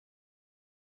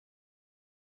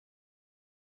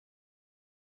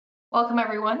Welcome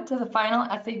everyone to the final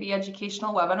SAB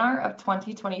educational webinar of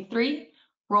 2023,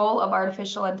 Role of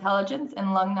Artificial Intelligence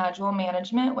in Lung Nodule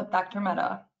Management with Dr.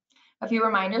 Mehta. A few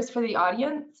reminders for the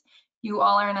audience. You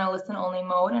all are in a listen-only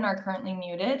mode and are currently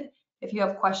muted. If you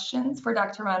have questions for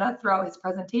Dr. Mehta throughout his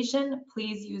presentation,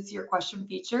 please use your question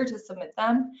feature to submit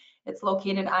them. It's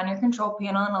located on your control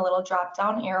panel in a little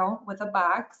drop-down arrow with a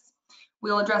box.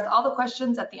 We'll address all the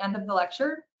questions at the end of the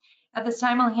lecture. At this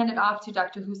time, I'll hand it off to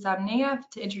Dr. Vishisht Mehta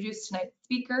to introduce tonight's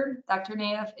speaker. Dr.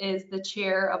 Mehta is the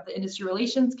chair of the Industry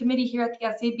Relations Committee here at the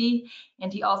SAB,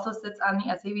 and he also sits on the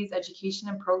SAB's Education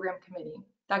and Program Committee.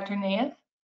 Dr. Mehta?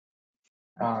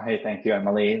 Hey, thank you,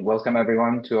 Emily. Welcome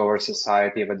everyone to our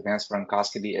Society of Advanced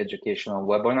Bronchoscopy educational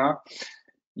webinar.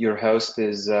 Your host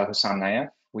is Vishisht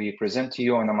Mehta. We present to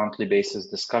you on a monthly basis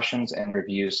discussions and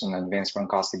reviews on advanced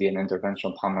bronchoscopy and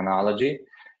interventional pulmonology.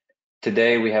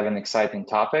 Today we have an exciting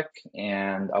topic,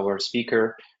 and our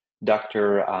speaker,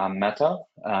 Dr. Mehta.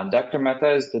 Dr.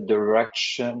 Mehta is the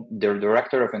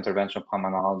Director of Interventional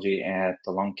Pulmonology at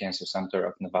the Lung Cancer Center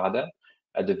of Nevada,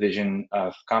 a division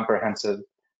of Comprehensive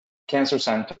Cancer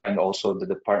Center, and also the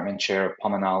Department Chair of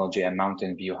Pulmonology at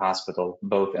Mountain View Hospital,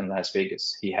 both in Las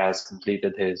Vegas. He has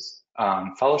completed his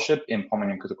fellowship in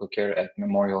pulmonary critical care at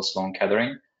Memorial Sloan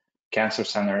Kettering Cancer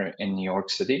Center in New York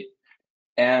City,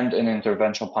 and an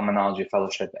interventional pulmonology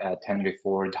fellowship at Henry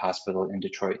Ford Hospital in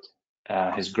Detroit.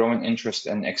 His growing interest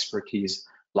and expertise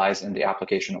lies in the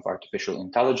application of artificial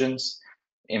intelligence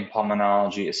in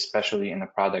pulmonology, especially in the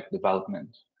product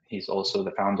development. He's also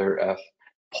the founder of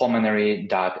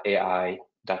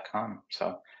pulmonary.ai.com.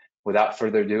 So without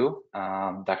further ado,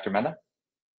 Dr. Mehta.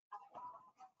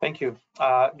 Thank you,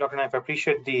 Dr. Naif. I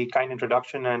appreciate the kind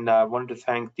introduction, and I wanted to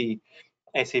thank the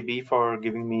SAB for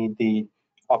giving me the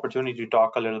opportunity to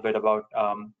talk a little bit about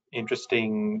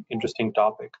interesting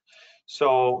topic.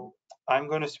 So I'm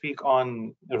going to speak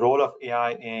on the role of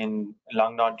AI in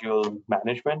lung nodule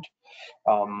management.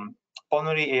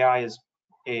 Pulmonary AI is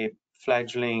a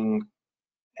fledgling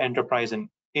enterprise in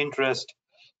interest.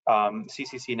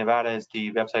 CCC Nevada is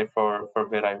the website for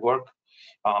where I work.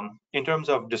 In terms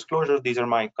of disclosures, these are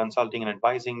my consulting and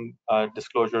advising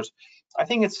disclosures. I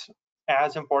think it's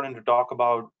as important to talk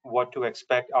about what to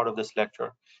expect out of this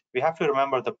lecture. We have to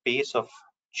remember the pace of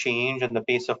change and the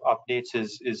pace of updates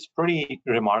is pretty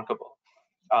remarkable.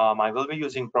 I will be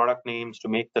using product names to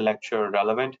make the lecture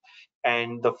relevant,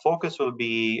 and the focus will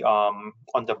be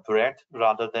on the breadth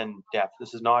rather than depth.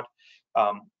 This is not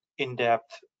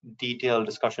in-depth, detailed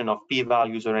discussion of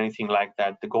p-values or anything like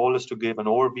that. The goal is to give an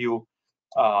overview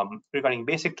regarding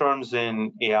basic terms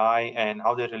in AI and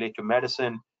how they relate to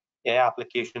medicine, AI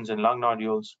applications in lung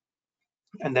nodules,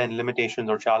 and then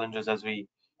limitations or challenges as we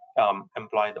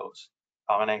employ those.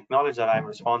 And I acknowledge that I'm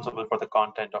responsible for the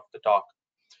content of the talk.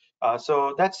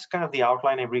 So that's kind of the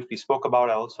outline I briefly spoke about.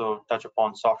 I also touch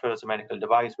upon software as a medical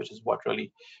device, which is what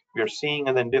really we're seeing,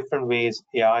 and then different ways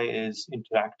AI is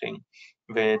interacting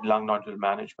with lung nodule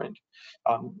management.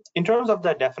 In terms of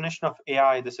the definition of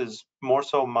AI, this is more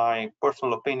so my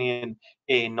personal opinion,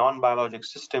 a non-biologic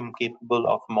system capable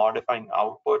of modifying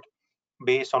output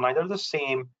based on either the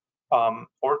same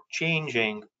or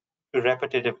changing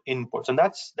repetitive inputs, and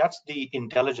that's the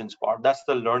intelligence part, that's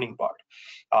the learning part.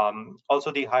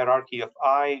 Also the hierarchy of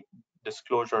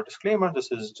disclosure, disclaimer,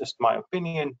 this is just my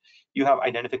opinion. You have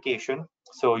identification,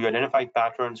 so you identify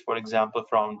patterns, for example,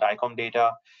 from DICOM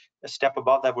data. A step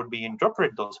above that would be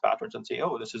interpret those patterns and say,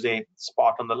 oh, this is a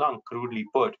spot on the lung, crudely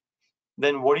put.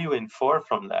 Then what do you infer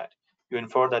from that? You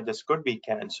infer that this could be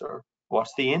cancer.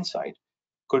 What's the insight?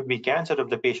 Could be cancer if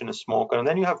the patient is a smoker. And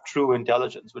then you have true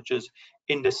intelligence, which is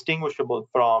indistinguishable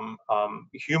from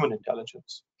human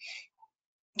intelligence.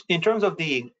 In terms of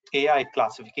the AI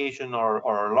classification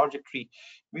or logic tree,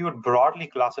 we would broadly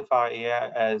classify AI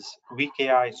as weak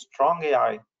AI, strong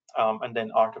AI, and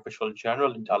then artificial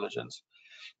general intelligence.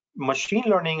 Machine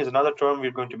learning is another term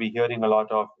we're going to be hearing a lot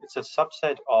of. It's a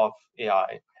subset of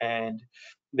AI, and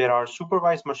there are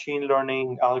supervised machine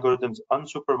learning algorithms,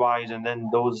 unsupervised, and then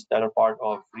those that are part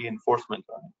of reinforcement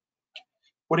learning.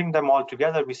 Putting them all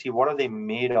together, we see what are they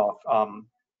made of,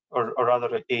 or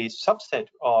rather a subset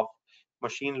of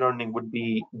machine learning would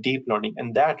be deep learning,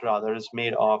 and that rather is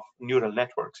made of neural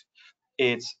networks.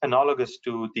 It's analogous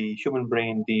to the human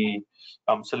brain. The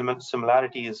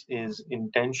similarity is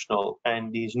intentional,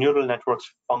 and these neural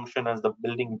networks function as the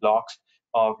building blocks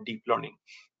of deep learning.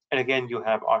 And again, you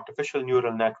have artificial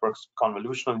neural networks,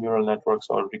 convolutional neural networks,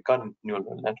 or recurrent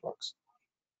neural networks.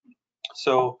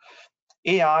 So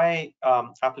AI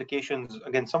applications,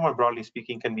 again, somewhat broadly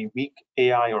speaking, can be weak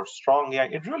AI or strong AI.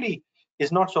 It really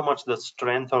is not so much the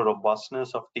strength or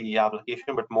robustness of the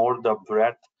application, but more the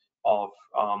breadth of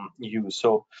use.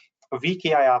 So a weak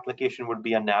AI application would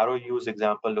be a narrow use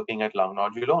example looking at lung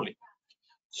nodule only.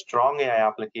 Strong AI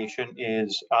application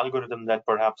is algorithm that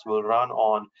perhaps will run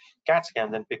on CAT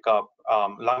scans and pick up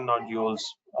lung nodules,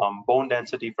 bone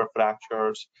density for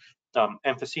fractures,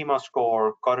 emphysema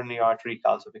score, coronary artery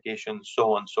calcification,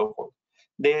 so on and so forth.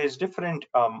 There's different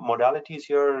modalities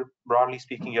here. Broadly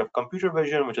speaking, you have computer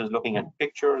vision, which is looking at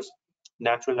pictures,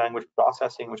 natural language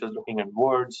processing, which is looking at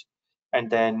words, and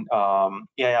then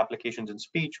AI applications in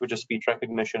speech, which is speech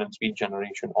recognition and speech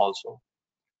generation also.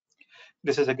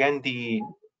 This is again the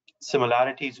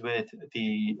similarities with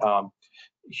the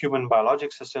human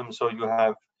biologic system. So you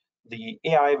have the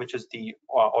AI, which is the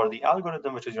or the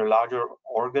algorithm, which is your larger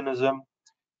organism.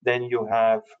 Then you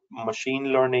have machine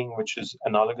learning, which is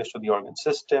analogous to the organ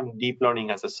system, deep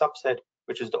learning as a subset,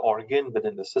 which is the organ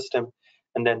within the system,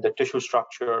 and then the tissue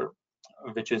structure,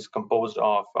 which is composed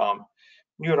of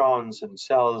neurons and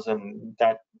cells, and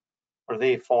that or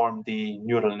they form the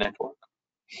neural network.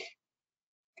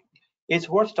 It's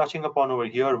worth touching upon over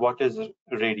here what is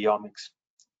radiomics.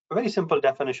 A very simple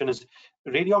definition is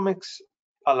radiomics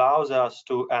allows us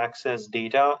to access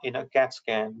data in a CAT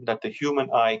scan that the human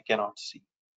eye cannot see.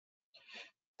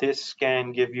 This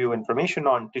can give you information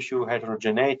on tissue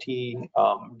heterogeneity,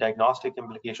 diagnostic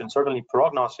implications, certainly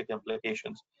prognostic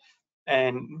implications,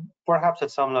 and perhaps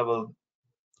at some level,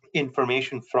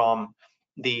 information from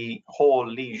the whole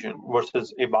lesion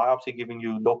versus a biopsy giving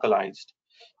you localized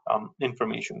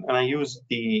information. And I use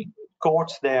the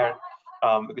quotes there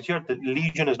because here the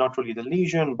lesion is not really the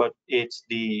lesion, but it's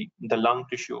the lung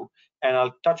tissue. And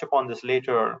I'll touch upon this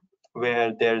later,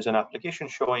 where there's an application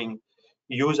showing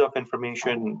use of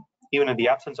information, even in the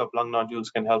absence of lung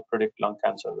nodules, can help predict lung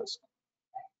cancer risk.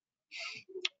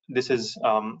 This is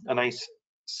a nice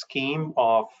scheme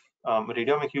of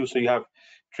radiomic use. So you have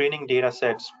training data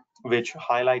sets which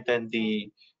highlight then the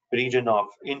region of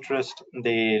interest.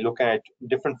 They look at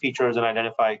different features and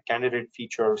identify candidate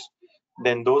features.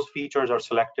 Then those features are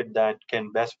selected that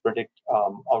can best predict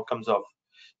outcomes of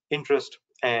interest,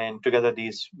 and together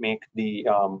these make the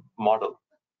model.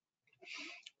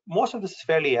 Most of this is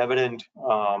fairly evident.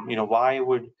 Why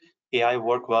would AI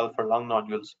work well for lung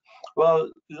nodules?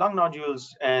 Well, lung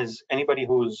nodules, as anybody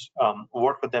who's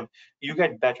worked with them, you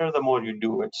get better the more you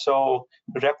do it. So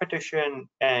repetition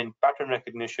and pattern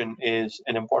recognition is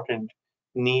an important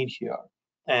need here.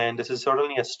 And this is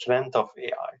certainly a strength of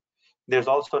AI. There's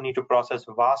also a need to process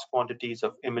vast quantities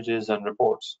of images and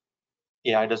reports.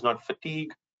 AI does not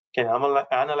fatigue, can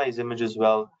analyze images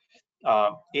well.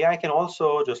 AI can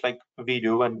also, just like we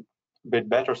do and a bit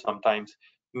better sometimes,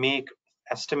 make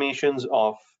estimations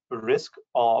of risk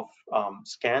of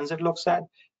scans it looks at,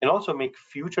 and also make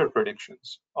future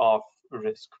predictions of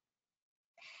risk.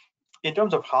 In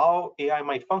terms of how AI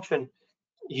might function,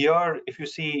 here, if you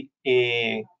see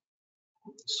a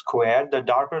square, the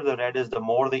darker the red is, the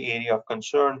more the area of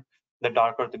concern. The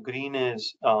darker the green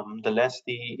is, the less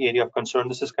the area of concern.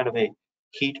 This is kind of a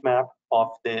heat map of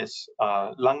this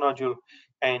lung nodule.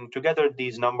 And together,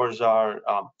 these numbers are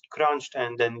crunched,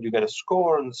 and then you get a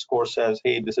score, and the score says,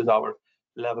 hey, this is our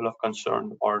level of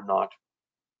concern or not.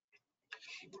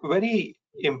 Very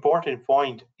important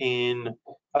point in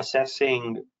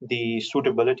assessing the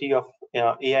suitability of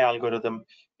AI algorithm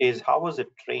is how was it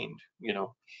trained?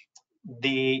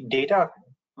 The data,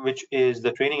 which is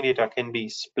the training data, can be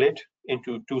split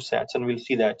into two sets, and we'll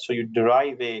see that. So you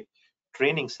derive a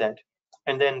training set,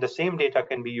 and then the same data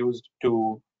can be used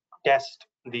to test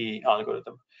the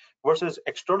algorithm. Versus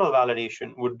external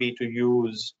validation would be to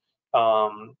use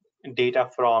data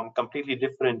from completely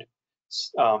different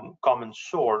common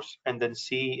source, and then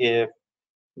see if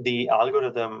the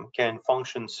algorithm can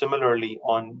function similarly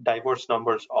on diverse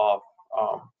numbers of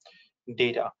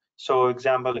data. So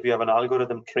example, if you have an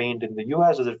algorithm trained in the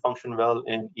US, does it function well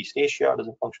in East Asia? Does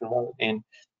it function well in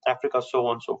Africa? So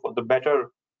on and so forth. The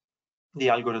better the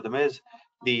algorithm is,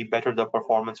 the better the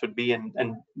performance would be.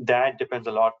 And that depends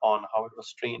a lot on how it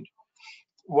was trained.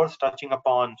 Worth touching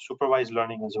upon supervised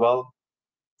learning as well.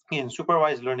 In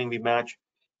supervised learning, we match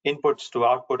inputs to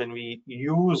output, and we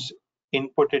use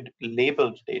inputted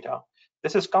labeled data.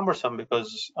 This is cumbersome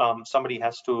because somebody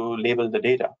has to label the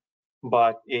data,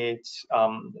 but it's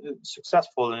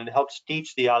successful, and it helps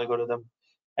teach the algorithm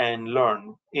and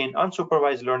learn. In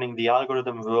unsupervised learning, the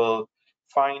algorithm will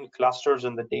find clusters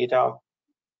in the data,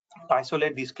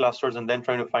 isolate these clusters, and then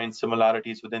try to find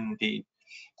similarities within the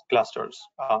clusters.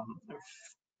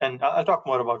 And I'll talk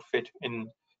more about fit in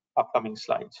upcoming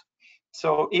slides.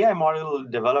 So AI model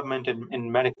development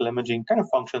in medical imaging kind of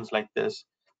functions like this: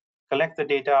 collect the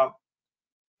data,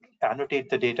 annotate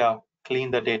the data,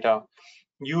 clean the data,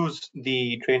 use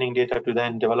the training data to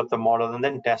then develop the model and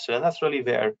then test it. And that's really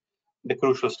where the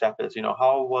crucial step is.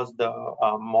 How was the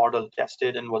model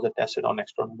tested, and was it tested on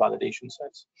external validation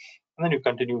sets? And then you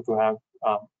continue to have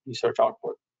research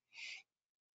output.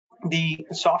 The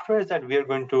software that we are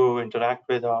going to interact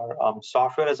with are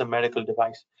software as a medical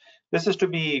device. This is to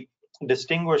be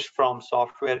distinguished from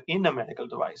software in a medical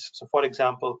device. So for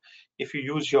example, if you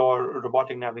use your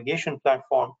robotic navigation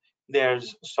platform,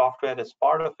 there's software as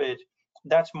part of it.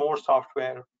 That's more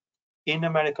software in a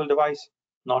medical device,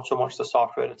 not so much the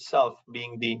software itself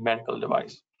being the medical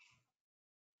device.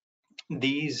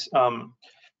 These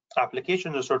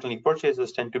applications, or certainly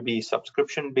purchases, tend to be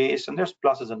subscription based, and there's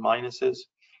pluses and minuses.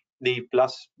 The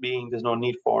plus being there's no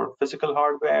need for physical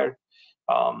hardware.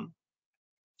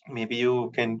 Maybe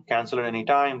you can cancel at any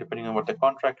time depending on what the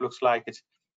contract looks like. It's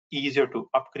easier to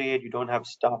upgrade. You don't have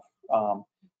stuff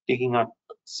taking up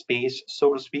space,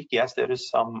 so to speak. Yes, there is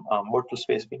some virtual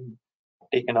space being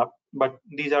taken up, but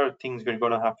these are things we're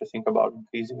going to have to think about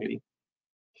increasingly.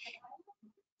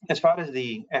 As far as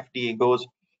the FDA goes,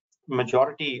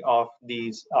 majority of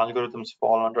these algorithms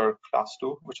fall under class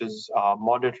 2, which is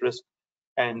moderate risk.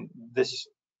 And this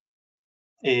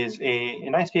is a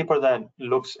nice paper that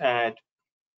looks at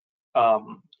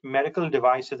medical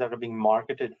devices that are being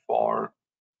marketed for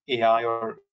AI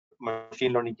or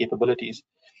machine learning capabilities.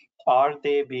 Are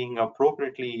they being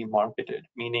appropriately marketed?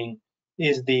 Meaning,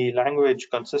 is the language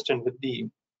consistent with the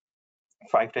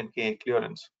 510K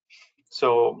clearance?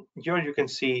 So here you can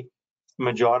see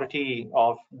majority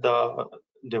of the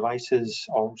devices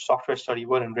or software study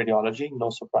were in radiology, no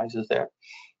surprises there.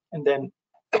 And then,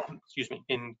 excuse me,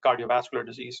 in cardiovascular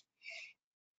disease,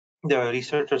 the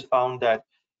researchers found that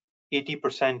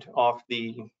 80% of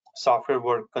the software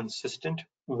were consistent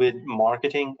with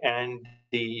marketing, and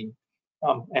the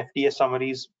FDA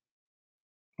summaries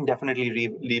definitely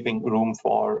leaving room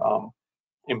for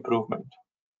improvement.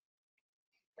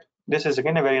 This is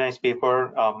again a very nice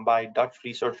paper by Dutch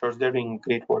researchers. They're doing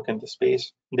great work in the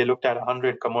space. They looked at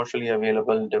 100 commercially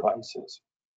available devices.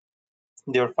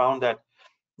 They found that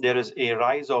there is a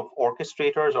rise of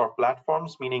orchestrators or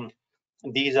platforms, meaning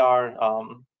these are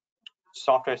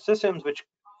software systems which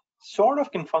sort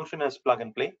of can function as plug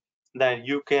and play, that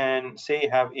you can say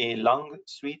have a lung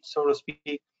suite, so to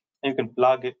speak, and you can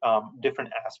plug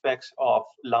different aspects of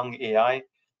lung AI.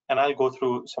 And I'll go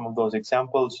through some of those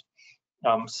examples.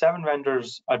 7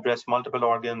 vendors address multiple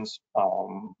organs,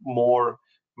 more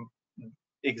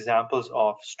examples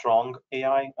of strong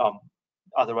AI.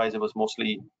 Otherwise, it was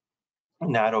mostly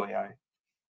narrow AI.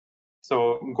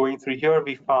 So going through here,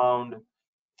 we found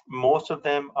most of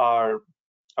them are,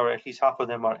 or at least half of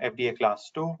them are FDA class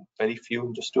 2, very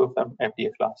few, just 2 of them, FDA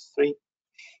class 3.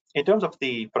 In terms of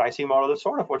the pricing model, it's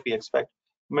sort of what we expect.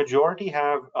 Majority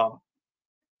have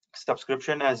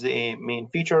subscription as a main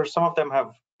feature. Some of them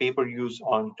have pay-per-use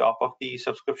on top of the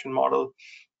subscription model.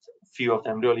 Few of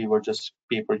them really were just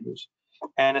pay-per-use.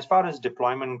 And as far as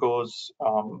deployment goes,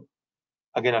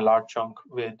 again, a large chunk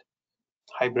with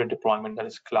hybrid deployment, that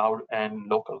is cloud and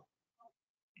local.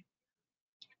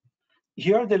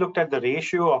 Here they looked at the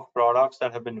ratio of products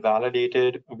that have been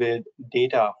validated with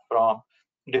data from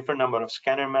different number of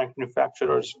scanner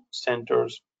manufacturers,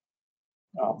 centers,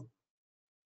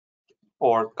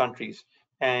 or countries.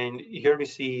 And here we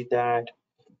see that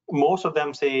most of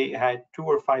them say had 2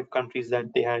 or 5 countries that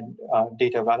they had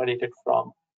data validated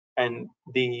from, and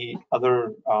the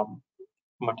other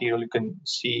material you can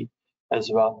see as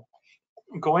well.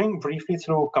 Going briefly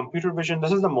through computer vision,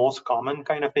 this is the most common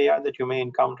kind of AI that you may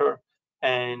encounter,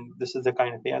 and this is the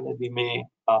kind of AI that we may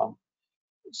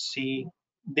see.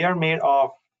 They are made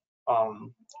of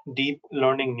deep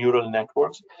learning neural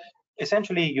networks.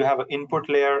 Essentially, you have an input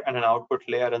layer and an output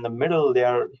layer. In the middle, they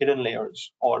are hidden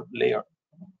layers or layer.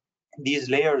 These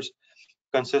layers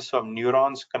consist of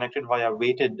neurons connected via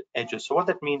weighted edges. So what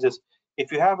that means is,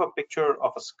 if you have a picture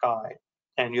of a sky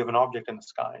and you have an object in the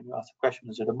sky, and you ask the question,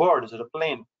 is it a bird, is it a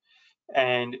plane?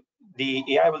 And the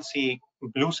AI will see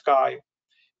blue sky,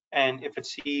 and if it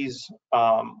sees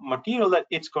material that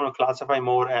it's going to classify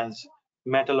more as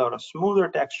metal or a smoother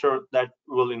texture, that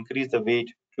will increase the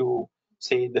weight to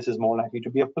say this is more likely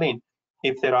to be a plane.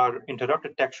 If there are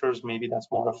interrupted textures, maybe that's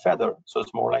more a feather, so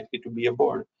it's more likely to be a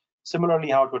bird. Similarly,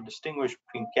 how it would distinguish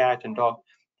between cat and dog.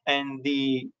 And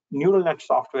the neural net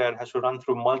software has to run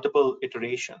through multiple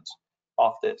iterations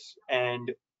of this.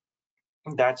 And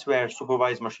that's where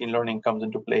supervised machine learning comes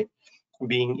into play,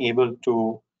 being able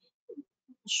to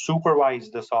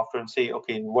supervise the software and say,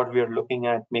 okay, what we are looking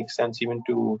at makes sense even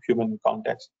to human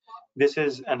context. This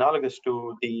is analogous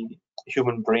to the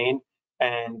human brain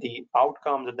and the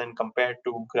outcomes are then compared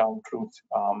to ground truth.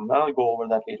 I'll go over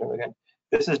that later again.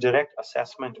 This is direct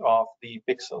assessment of the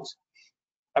pixels.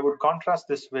 I would contrast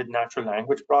this with natural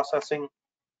language processing.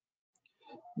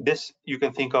 This you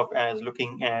can think of as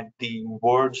looking at the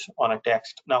words on a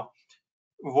text. Now,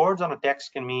 words on a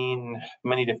text can mean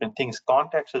many different things.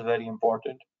 Context is very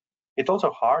important. It's also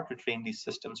hard to train these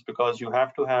systems because you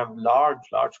have to have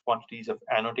large quantities of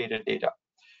annotated data.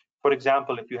 For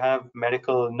example, if you have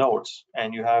medical notes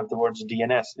and you have the words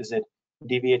DNS, is it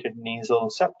deviated nasal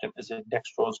septum? Is it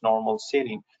dextrose normal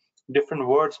saline? Different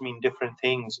words mean different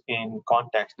things in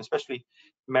context, especially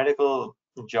medical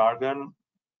jargon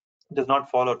does not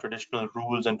follow traditional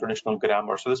rules and traditional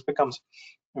grammar. So this becomes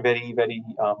very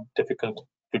difficult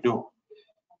to do.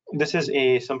 This is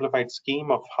a simplified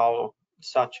scheme of how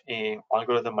such a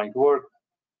algorithm might work.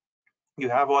 You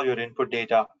have all your input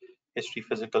data, history,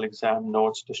 physical exam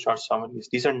notes, discharge summaries.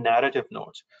 These are narrative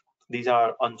notes. These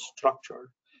are unstructured.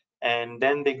 And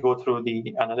then they go through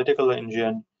the analytical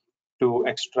engine to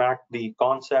extract the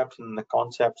concepts, and the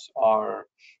concepts are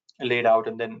laid out,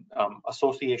 and then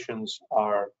associations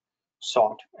are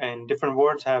sought. And different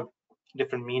words have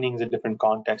different meanings in different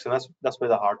contexts, and that's where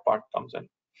the hard part comes in.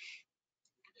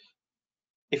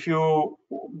 If you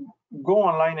go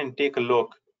online and take a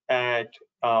look at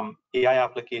AI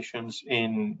applications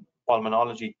in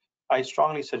pulmonology, I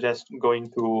strongly suggest going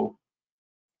to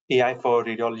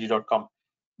aiforradiology.com.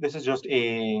 This is just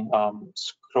a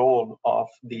scroll of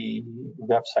the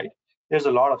website. There's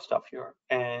a lot of stuff here,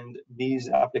 and these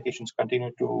applications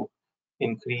continue to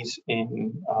increase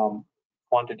in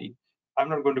quantity. I'm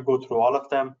not going to go through all of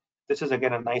them. This is,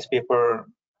 again, a nice paper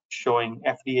showing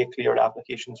FDA-cleared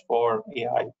applications for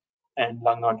AI and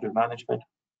lung nodule management.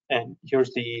 And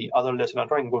here's the other list, and I'll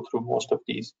try and go through most of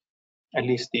these, at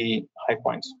least the high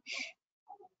points.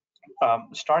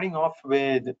 Starting off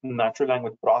with natural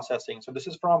language processing. So this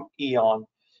is from Eon,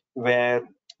 where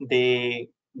they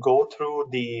go through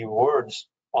the words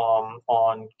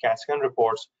on CAT scan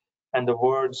reports, and the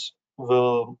words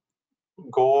will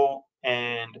go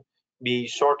and be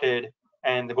sorted,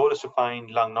 and the goal is to find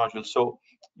lung nodules. So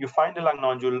you find a lung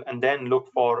nodule and then look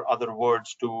for other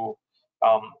words to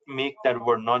make that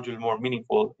word nodule more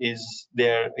meaningful. Is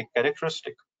there a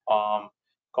characteristic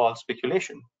called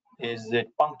speculation? Is it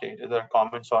punctate? Are there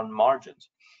comments on margins?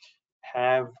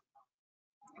 Has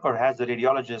the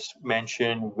radiologist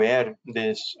mentioned where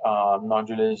this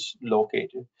nodule is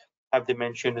located? Have they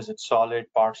mentioned, is it solid,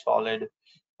 part solid,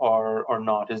 or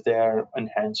not? Is there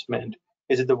enhancement?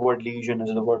 Is it the word lesion? Is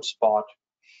it the word spot?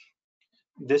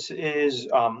 This is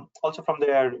also from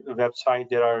their website.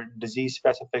 There are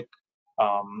disease-specific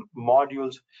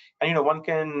modules, and one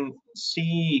can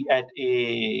see at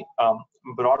a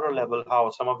broader level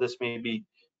how some of this may be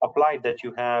applied. That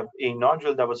you have a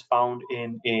nodule that was found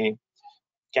in a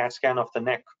CAT scan of the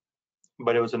neck,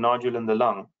 but it was a nodule in the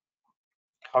lung.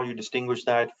 How you distinguish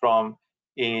that from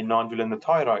a nodule in the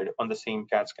thyroid on the same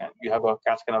CAT scan? You have a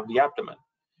CAT scan of the abdomen.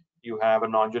 You have a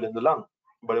nodule in the lung,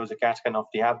 but it was a CAT scan of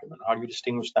the abdomen. How do you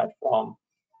distinguish that from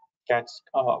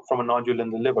a nodule in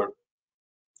the liver?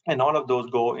 And all of those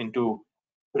go into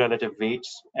relative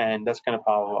weights, and that's kind of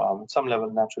how some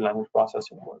level natural language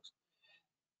processing works.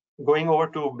 Going over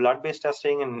to blood-based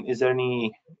testing, and is there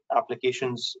any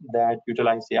applications that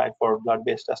utilize AI for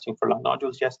blood-based testing for lung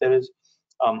nodules? Yes, there is.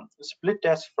 Split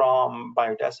test from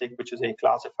Biodesic, which is a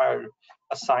classifier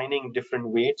assigning different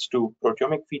weights to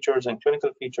proteomic features and clinical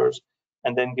features,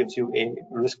 and then gives you a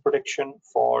risk prediction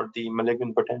for the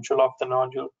malignant potential of the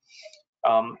nodule.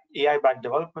 AI-backed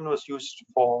development was used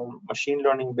for machine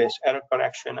learning-based error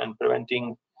correction and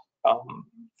preventing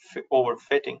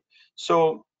overfitting.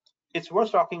 So it's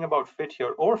worth talking about fit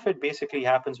here. Overfit basically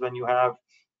happens when you have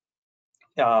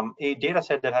a data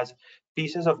set that has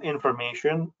pieces of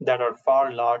information that are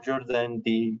far larger than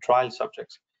the trial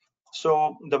subjects.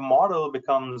 So the model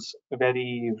becomes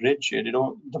very rigid.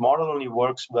 The model only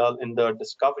works well in the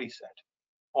discovery set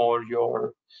or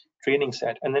your training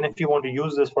set. And then if you want to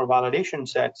use this for validation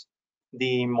sets,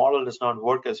 the model does not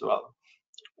work as well.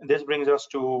 This brings us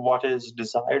to what is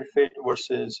desired fit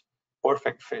versus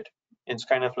perfect fit. It's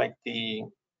kind of like the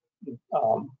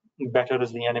better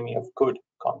is the enemy of good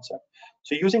concept.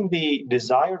 So using the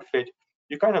desired fit,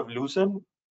 you kind of loosen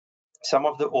some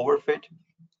of the overfit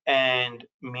and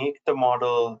make the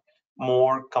model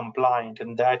more compliant,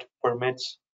 and that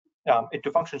permits it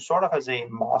to function sort of as a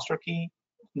master key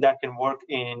that can work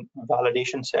in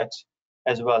validation sets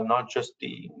as well, not just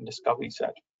the discovery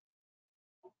set.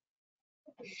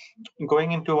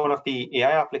 Going into one of the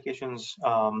AI applications,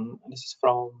 this is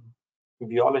from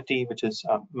Violity, which is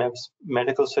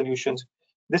medical solutions.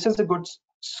 This is a good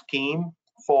scheme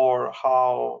for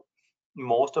how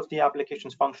most of the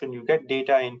applications function. You get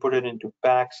data inputted into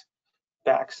PACS.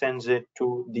 PACS sends it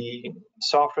to the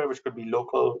software, which could be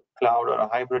local, cloud, or a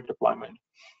hybrid deployment.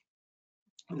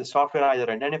 The software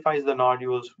either identifies the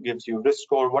nodules, gives you risk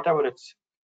score, whatever its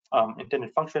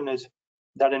intended function is.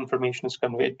 That information is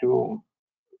conveyed to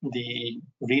the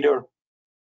reader.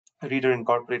 Reader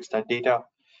incorporates that data.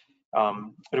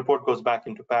 Report goes back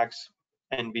into PACS,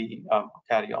 and we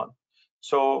carry on.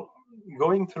 So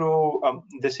going through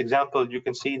this example, you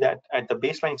can see that at the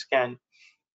baseline scan,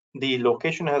 the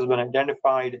location has been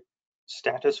identified.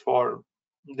 Status for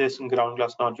this ground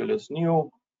glass nodule is new.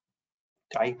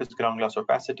 Type is ground glass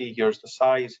opacity. Here's the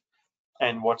size,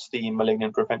 and what's the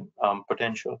malignant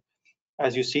potential.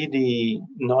 As you see, the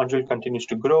nodule continues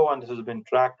to grow, and this has been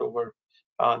tracked over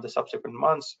the subsequent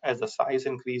months. As the size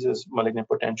increases, malignant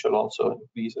potential also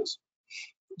increases.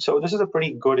 So this is a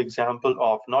pretty good example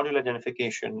of nodule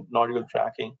identification, nodule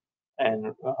tracking,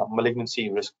 and malignancy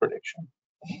risk prediction.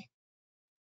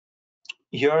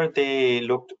 Here they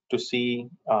looked to see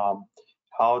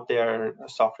how their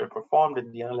software performed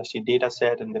in the LST data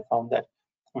set, and they found that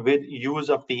with use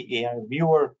of the AI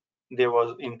viewer, there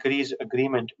was increased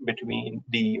agreement between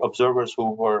the observers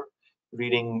who were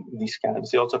reading the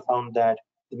scans. They also found that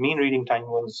the mean reading time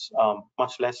was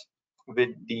much less with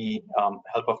the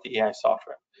help of the AI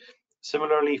software.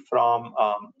 Similarly, from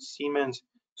Siemens,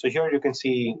 so here you can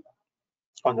see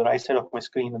on the right side of my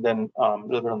screen, and then a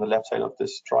little bit on the left side of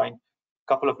this drawing,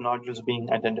 a couple of nodules being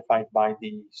identified by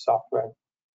the software.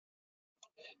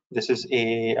 This is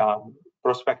a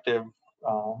prospective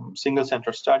single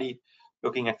center study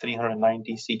looking at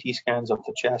 390 CT scans of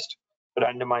the chest,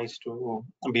 randomized to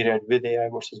be read with AI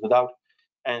versus without.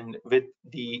 And with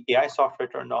the AI software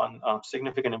turned on,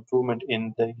 significant improvement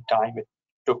in the time it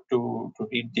took to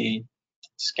read the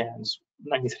scans,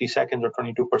 93 seconds or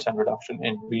 22% reduction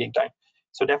in reading time.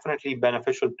 So definitely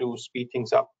beneficial to speed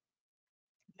things up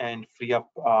and free up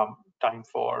time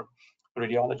for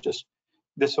radiologists.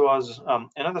 This was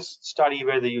another study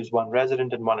where they used one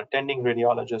resident and one attending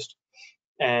radiologist,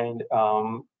 and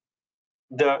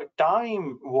the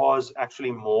time was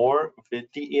actually more with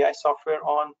the AI software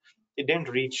on. It didn't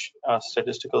reach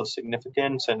statistical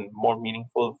significance and more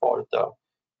meaningful for the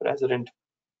resident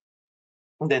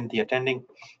than the attending.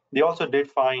 They also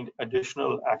did find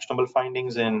additional actionable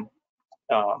findings in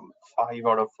 5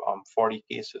 out of 40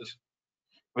 cases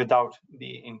without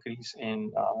the increase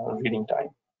in reading time.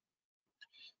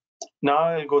 Now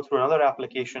I'll go through another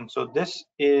application. So this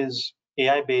is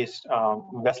AI-based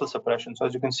vessel suppression. So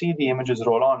as you can see, the images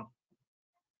roll on.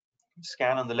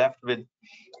 Scan on the left with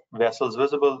vessels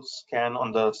visible, scan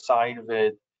on the side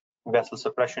with vessel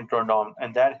suppression turned on,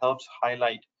 and that helps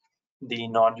highlight the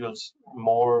nodules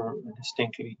more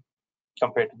distinctly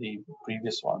compared to the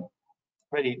previous one.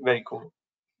 Very, very cool.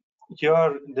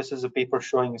 Here, this is a paper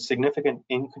showing a significant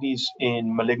increase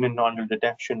in malignant nodule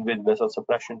detection with vessel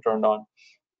suppression turned on,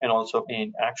 and also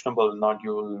in actionable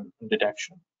nodule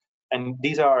detection. And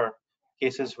these are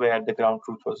cases where the ground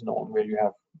truth was known, where you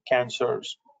have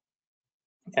cancers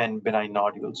and benign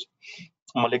nodules.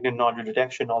 Malignant nodule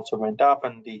detection also went up,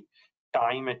 and the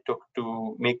time it took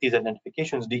to make these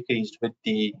identifications decreased with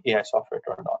the AI software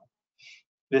turned on.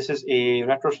 This is a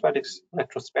retrospective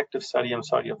study,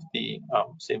 of the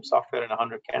same software in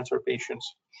 100 cancer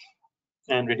patients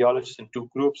and radiologists in 2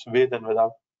 groups with and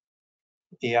without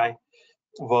AI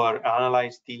were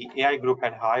analyzed. The AI group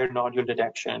had higher nodule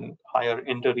detection, higher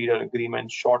inter-reader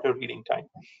agreement, shorter reading time,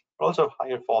 but also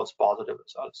higher false positive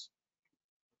results.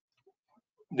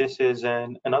 This is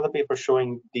another paper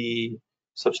showing the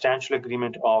substantial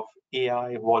agreement of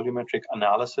AI volumetric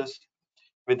analysis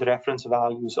with reference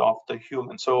values of the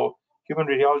human. So human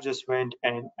radiologists went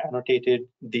and annotated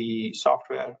the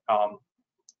software,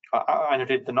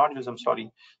 annotated the nodules,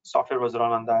 software was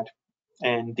run on that,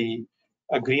 and the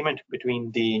agreement between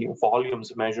the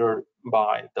volumes measured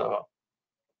by the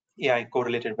AI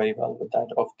correlated very well with that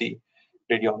of the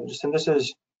radiologist. And this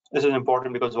is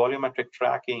important because volumetric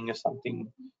tracking is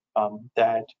something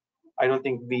that I don't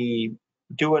think we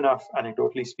do enough,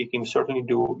 anecdotally speaking. We certainly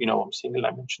do, single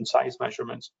dimension size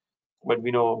measurements, but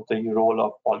we know the role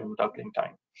of volume doubling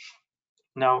time.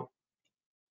 Now,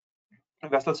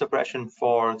 vessel suppression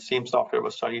for the same software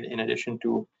was studied in addition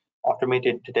to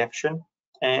automated detection.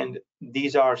 And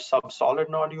these are subsolid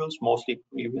nodules. Mostly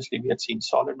previously we had seen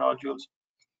solid nodules.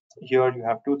 Here you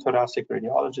have 2 thoracic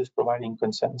radiologists providing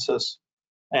consensus,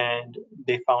 and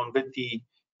they found with the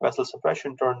vessel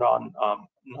suppression turned on,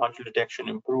 nodule detection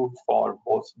improved for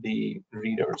both the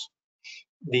readers.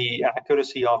 The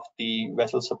accuracy of the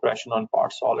vessel suppression on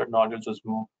part solid nodules was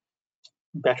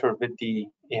better with the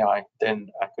AI than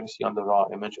accuracy on the raw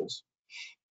images.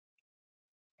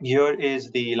 Here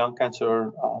is the lung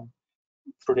cancer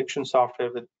prediction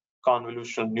software with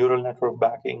convolutional neural network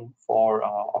backing for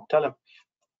Optelum.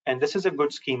 And this is a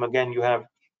good scheme. Again, you have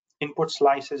input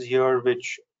slices here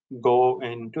which go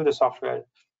into the software.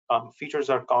 Features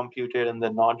are computed and the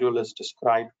nodule is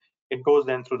described. It goes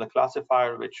then through the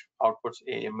classifier which outputs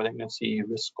a malignancy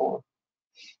risk score.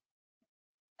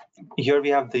 Here we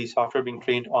have the software being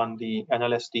trained on the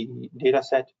NLSD data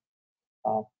set.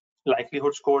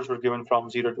 Likelihood scores were given from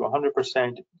 0 to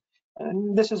 100%.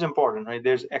 And this is important, right?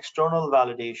 There's external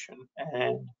validation,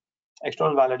 and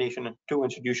external validation at two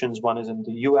institutions. One is in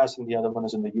the US and the other one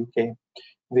is in the UK,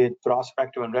 with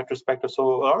prospective and retrospective. So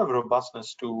a lot of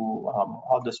robustness to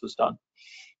how this was done.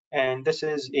 And this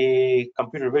is a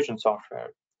computer vision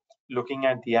software looking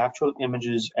at the actual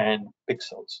images and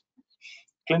pixels.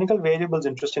 Clinical variables,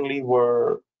 interestingly,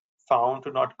 were found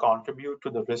to not contribute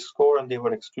to the risk score and they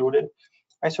were excluded.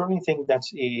 I certainly think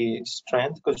that's a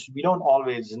strength because we don't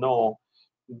always know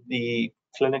the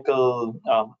clinical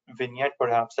vignette,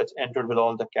 perhaps, that's entered with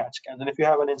all the CAT scans. And if you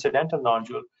have an incidental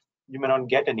nodule, you may not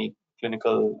get any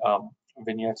clinical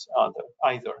vignettes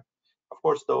either. Of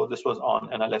course, though, this was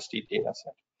on an LSD data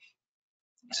set.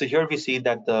 So here we see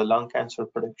that the lung cancer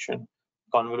prediction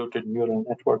convoluted neural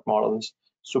network models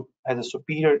has a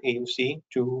superior AUC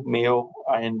to Mayo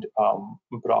and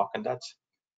Brock, and that's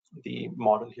the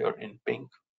model here in pink.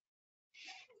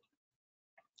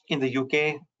 In the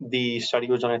UK, the study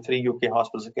was done at 3 UK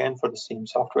hospitals again for the same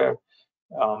software,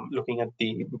 looking at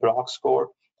the Brock score.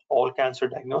 All cancer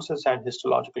diagnoses had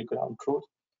histological ground truth.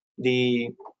 The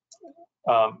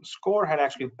score had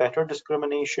actually better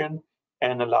discrimination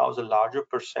and allows a larger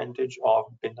percentage of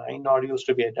benign nodules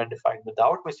to be identified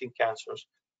without missing cancers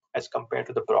as compared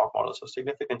to the Brock model. So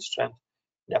significant strength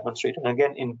demonstrated. And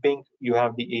again, in pink, you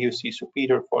have the AUC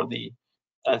superior for the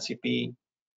LCP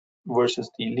versus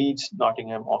the Leeds,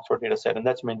 Nottingham, Oxford data set, and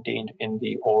that's maintained in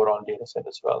the overall data set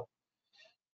as well.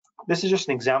 This is just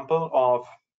an example of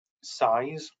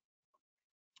size,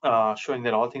 showing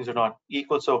that all things are not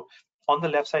equal. So on the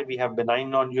left side, we have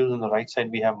benign nodules. On the right side,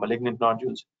 we have malignant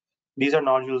nodules. These are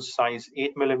nodules size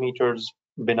 8 millimeters,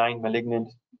 benign malignant.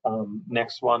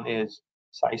 Next one is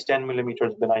size 10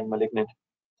 millimeters, benign malignant,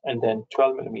 and then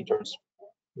 12 millimeters,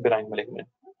 benign malignant.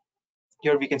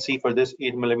 Here we can see for this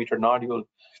 8 millimeter nodule,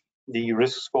 the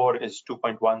risk score is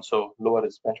 2.1, so lower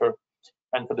is better.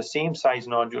 And for the same size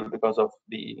nodule, because of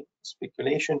the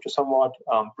speculation to somewhat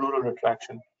pleural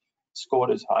retraction,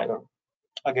 score is higher.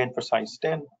 Again, for size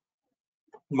 10,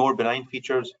 more benign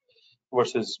features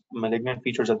versus malignant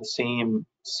features at the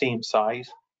same size.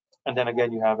 And then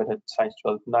again, you have it at size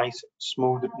 12. Nice,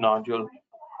 smooth nodule,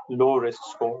 low risk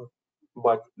score,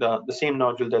 but the same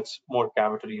nodule that's more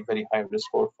cavitary, very high risk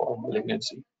score for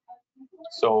malignancy.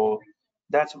 So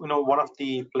that's one of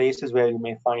the places where you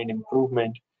may find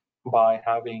improvement by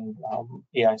having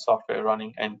AI software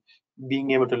running and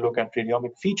being able to look at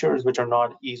radiomic features which are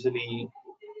not easily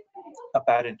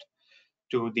apparent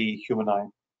to the human eye.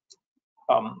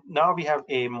 Now we have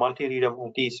a multi-reader,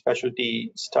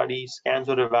 multi-specialty study. Scans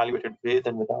were evaluated with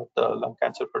and without the lung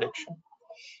cancer prediction.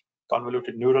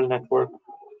 Convoluted neural network,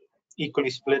 equally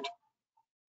split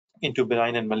into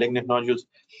benign and malignant nodules.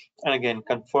 And again,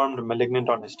 confirmed malignant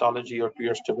on histology or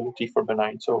pure stability for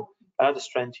benign. So another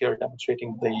strength here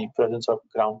demonstrating the presence of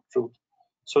ground truth.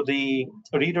 So the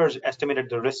readers estimated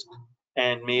the risk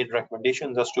and made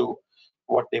recommendations as to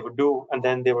what they would do. And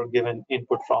then they were given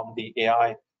input from the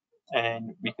AI,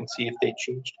 and we can see if they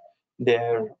changed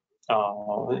their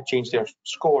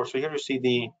score. So here you see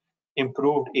the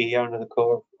improved area under the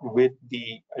curve with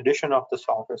the addition of the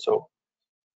software. So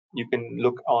you can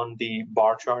look on the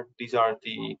bar chart. These are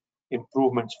the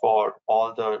improvements for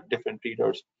all the different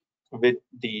readers with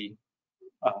the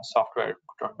software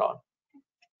turned on.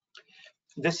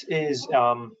 This is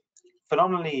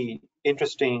phenomenally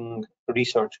interesting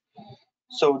research.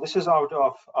 So this is out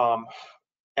of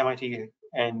MIT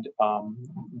and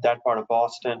that part of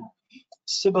Boston.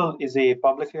 Sybil is a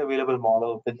publicly available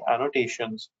model with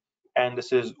annotations, and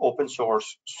this is open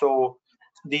source. So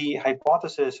the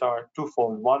hypotheses are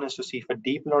twofold. One is to see if a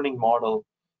deep learning model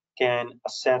can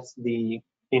assess the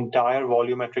entire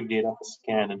volumetric data of a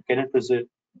scan, and can it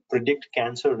predict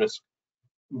cancer risk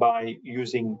by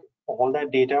using all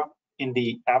that data in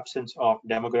the absence of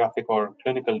demographic or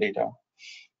clinical data.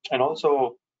 And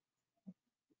also,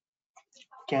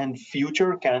 can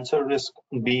future cancer risk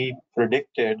be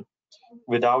predicted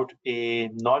without a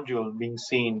nodule being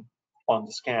seen on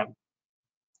the scan?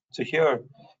 So here,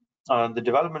 the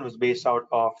development was based out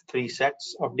of 3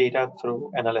 sets of data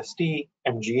through NLST,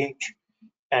 MGH,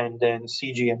 and then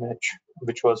CGMH,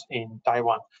 which was in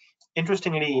Taiwan.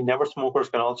 Interestingly, never smokers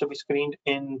can also be screened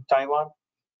in Taiwan.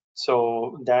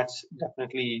 So that's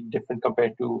definitely different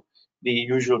compared to the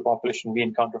usual population we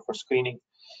encounter for screening.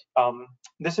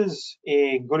 This is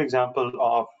a good example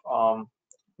of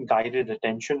guided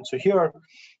attention. So here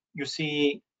you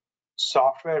see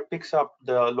software picks up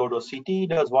the low-dose CT,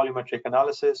 does volumetric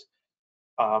analysis.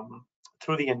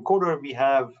 Through the encoder, we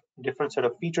have different set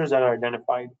of features that are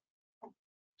identified.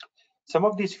 Some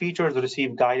of these features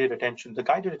receive guided attention. The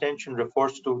guided attention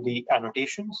refers to the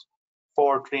annotations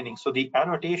for training. So the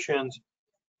annotations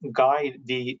guide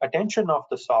the attention of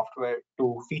the software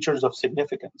to features of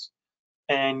significance.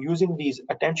 And using these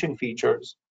attention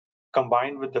features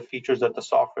combined with the features that the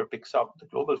software picks up, the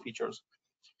global features,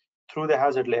 through the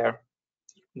hazard layer,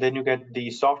 then you get the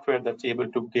software that's able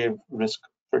to give risk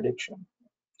prediction.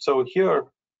 So here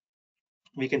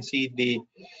we can see the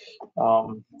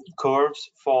curves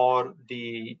for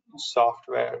the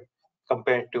software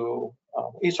compared to,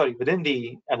 within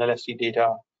the NLST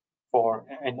data for,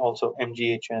 and also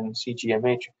MGH and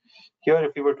CGMH. Here,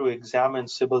 if we were to examine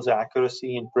Sybil's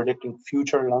accuracy in predicting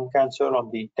future lung cancer on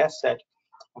the test set,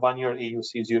 1 year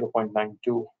AUC 0.92,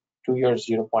 2 years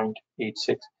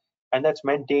 0.86, and that's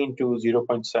maintained to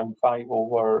 0.75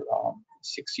 over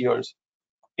 6 years.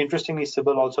 Interestingly,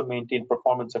 Sybil also maintained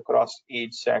performance across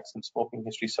age, sex, and smoking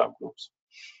history subgroups.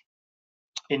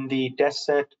 In the test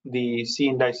set, the C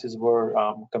indices were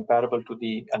comparable to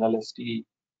the NLST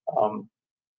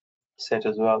set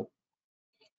as well.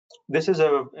 This is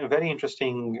a very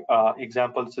interesting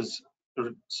example. This is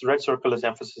red circle is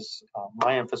emphasis,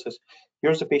 my emphasis.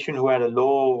 Here's a patient who had a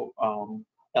low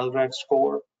LRAD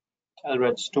score,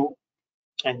 LRADS 2,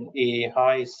 and a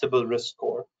high Sybil risk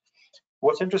score.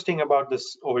 What's interesting about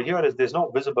this over here is there's no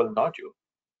visible nodule.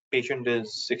 Patient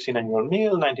is 69-year-old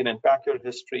male, 99 pack-year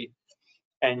history,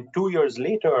 and 2 years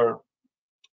later,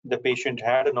 the patient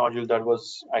had a nodule that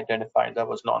was identified that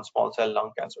was non-small cell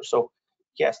lung cancer. So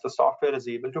yes, the software is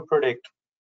able to predict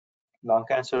lung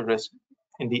cancer risk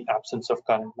in the absence of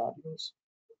current nodules.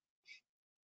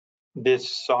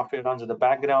 This software runs in the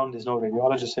background, there's no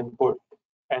radiologist input,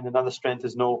 and another strength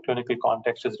is no clinical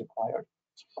context is required.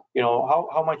 You know,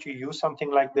 how much you use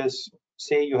something like this,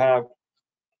 say you have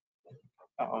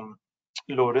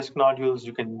low risk nodules,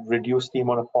 you can reduce the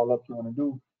amount of follow-up you want to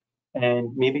do,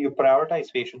 and maybe you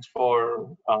prioritize patients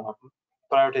for,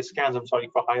 prioritize scans,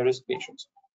 for high risk patients.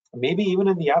 Maybe even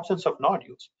in the absence of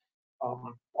nodules,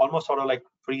 almost sort of like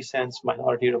pre-sense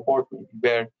minority report,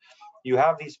 where you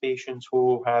have these patients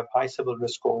who have high Sybil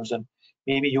risk scores, and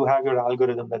maybe you have your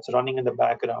algorithm that's running in the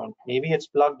background. Maybe it's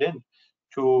plugged in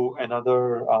to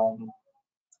another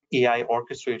AI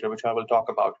orchestrator, which I will talk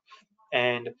about.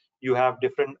 And you have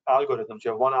different algorithms.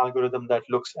 You have one algorithm that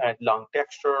looks at lung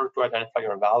texture to identify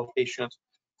your valve patients.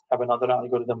 Have another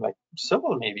algorithm like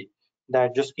Sybil maybe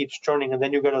that just keeps churning, and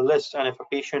then you get a list. And if a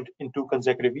patient in 2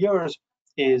 consecutive years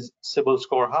is Sybil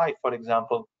score high, for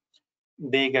example,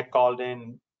 they get called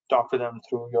in, talk to them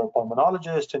through your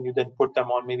pulmonologist, and you then put them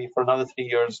on maybe for another 3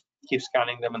 years, keep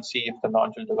scanning them and see if the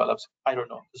nodule develops. I don't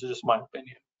know. This is just my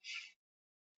opinion.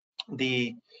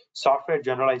 The software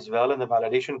generalized well in the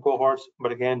validation cohorts,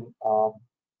 but again,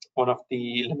 one of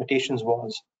the limitations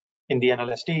was in the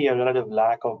NLST, a relative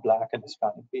lack of Black and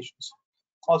Hispanic patients.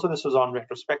 Also, this was on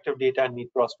retrospective data and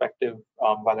need prospective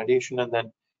validation, and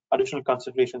then additional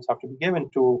considerations have to be given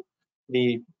to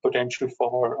the potential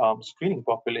for screening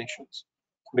populations,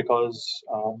 because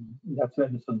that's where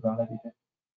this was validated.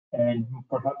 And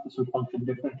perhaps this will function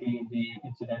differently in the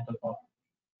incidental population.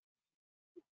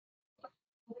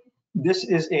 This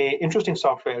is a interesting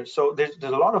software. So there's a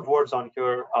lot of words on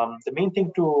here. The main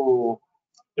thing to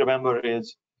remember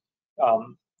is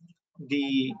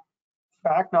the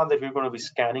fact now that we're going to be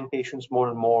scanning patients more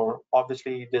and more.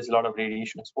 Obviously, there's a lot of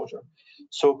radiation exposure.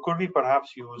 So could we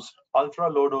perhaps use ultra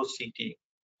low dose CT,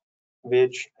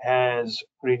 which has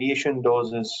radiation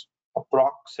doses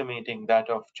approximating that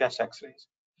of chest X-rays,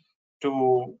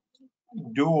 to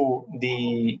do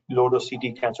the low dose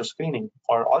CT cancer screening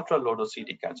or ultra low dose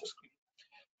CT cancer screening?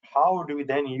 How do we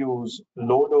then use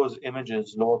low dose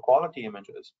images, lower quality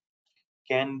images?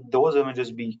 Can those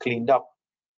images be cleaned up?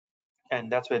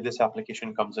 And that's where this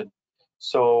application comes in.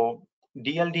 So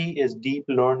DLD is deep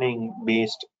learning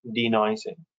based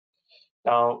denoising.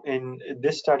 Now, in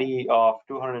this study of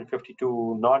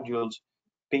 252 nodules,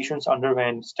 patients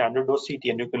underwent standard dose CT,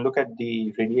 and you can look at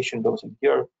the radiation dosing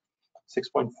here,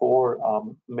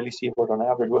 6.4 millisievert on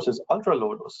average versus ultra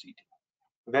low dose CT,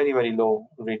 very, very low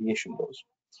radiation dose.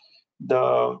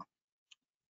 The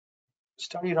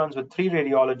study runs with 3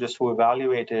 radiologists who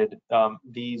evaluated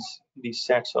these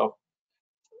sets of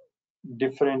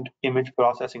different image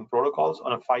processing protocols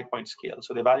on a 5-point scale.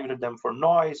 So they evaluated them for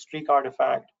noise, streak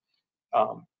artifact,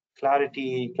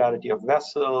 clarity of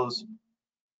vessels,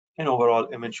 and overall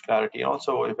image clarity, and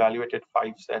also evaluated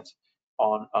 5 sets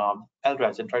on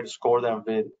LRADs and tried to score them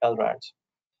with LRADs.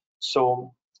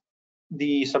 So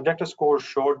the subjective score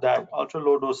showed that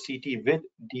ultra-low dose CT with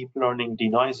deep learning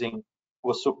denoising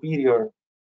was superior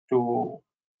to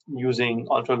using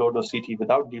ultra-low dose CT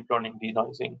without deep learning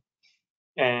denoising.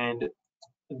 And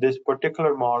this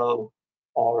particular model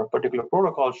or particular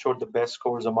protocol showed the best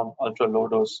scores among ultra-low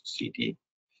dose CT.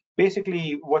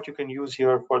 Basically, what you can use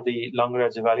here for the lung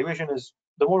RADS evaluation is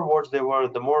the more wards there were,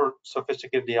 the more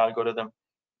sophisticated the algorithm,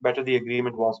 better the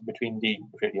agreement was between the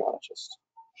radiologists.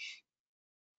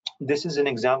 This is an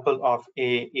example of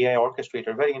a AI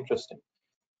orchestrator, very interesting.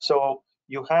 So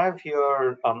you have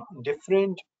here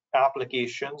different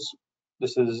applications.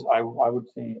 This is, I would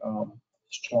say,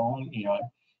 strong AI,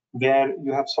 where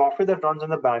you have software that runs in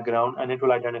the background and it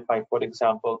will identify, for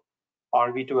example,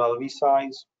 RV to LV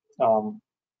size,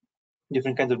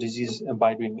 different kinds of diseases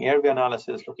by doing airway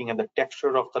analysis, looking at the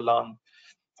texture of the lung,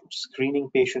 screening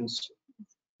patients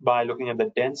by looking at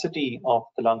the density of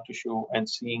the lung tissue and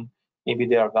seeing maybe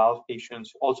they are valve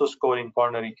patients, also scoring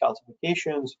coronary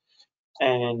calcifications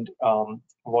and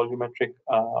volumetric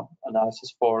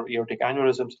analysis for aortic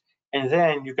aneurysms. And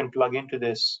then you can plug into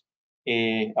this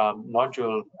a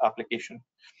nodule application.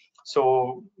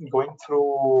 So going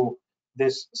through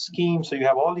this scheme, so you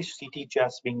have all these CT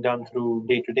tests being done through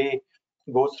day to day,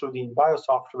 goes through the bio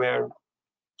software,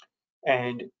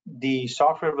 and the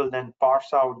software will then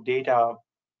parse out data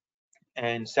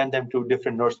and send them to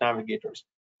different nurse navigators.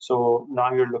 So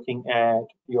now you're looking at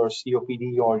your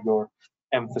COPD or your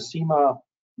emphysema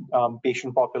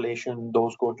patient population.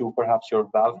 Those go to perhaps your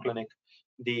valve clinic.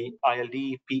 The ILD,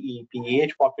 PE,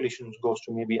 PEH populations goes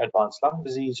to maybe advanced lung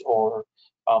disease or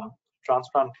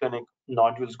transplant clinic.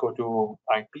 Nodules go to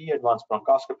IP, advanced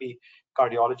bronchoscopy.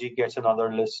 Cardiology gets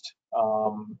another list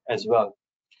as well.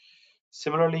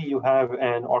 Similarly, you have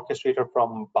an orchestrator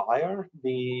from Bayer,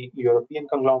 the European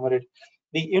conglomerate.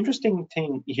 The interesting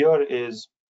thing here is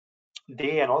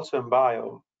they, and also in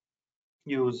Bio,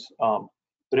 use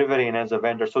Riverine as a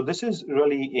vendor. So this is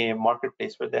really a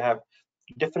marketplace where they have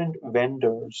different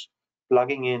vendors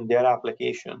plugging in their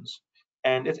applications.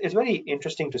 And it's very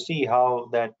interesting to see how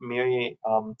that may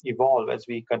evolve as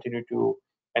we continue to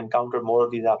encounter more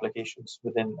of these applications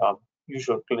within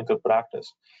usual clinical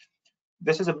practice.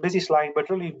 This is a busy slide, but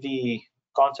really the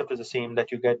concept is the same,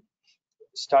 that you get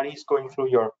studies going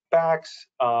through your packs.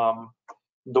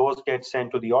 Those get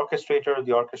sent to the orchestrator.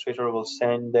 The orchestrator will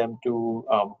send them to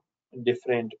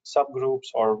different subgroups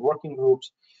or working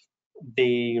groups.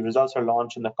 The results are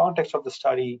launched in the context of the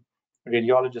study.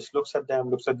 Radiologist looks at them,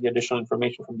 looks at the additional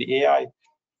information from the AI,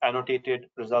 annotated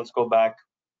results go back,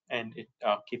 and it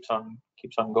keeps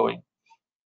on going.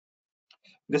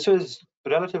 This was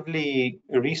relatively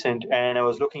recent, and I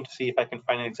was looking to see if I can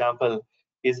find an example.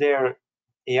 Is there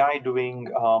AI doing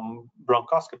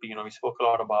bronchoscopy? You know, we spoke a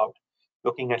lot about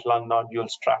looking at lung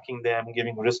nodules, tracking them,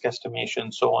 giving risk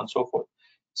estimation, so on and so forth.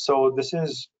 So this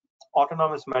is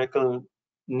autonomous medical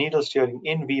needle steering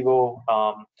in vivo.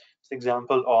 It's an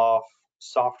example of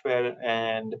software,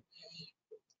 and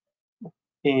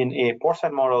in a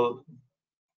porcine model,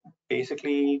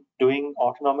 basically doing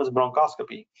autonomous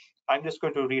bronchoscopy. I'm just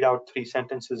going to read out 3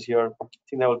 sentences here. I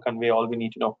think that will convey all we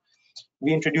need to know.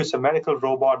 We introduce a medical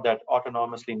robot that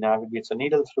autonomously navigates a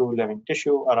needle through living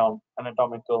tissue around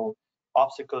anatomical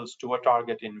obstacles to a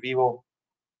target in vivo.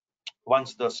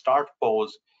 Once the start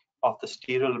pose of the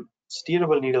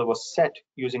steerable needle was set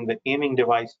using the aiming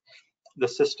device, the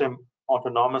system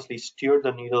autonomously steered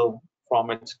the needle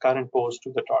from its current pose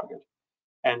to the target.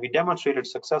 And we demonstrated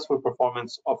successful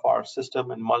performance of our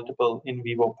system in multiple in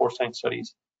vivo porcine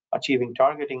studies, achieving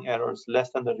targeting errors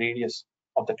less than the radius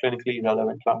of the clinically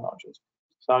relevant lung nodules.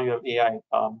 So now you have AI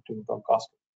doing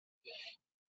bronchoscopy.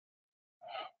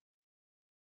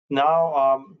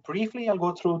 Now, briefly, I'll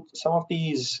go through some of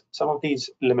these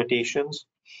limitations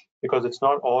because it's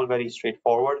not all very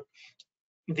straightforward.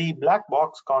 The black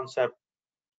box concept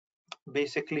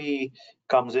basically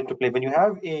comes into play when you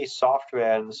have a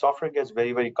software. The software gets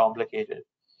very, very complicated.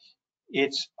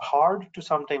 It's hard to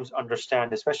sometimes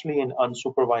understand, especially in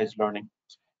unsupervised learning,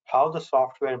 how the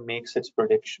software makes its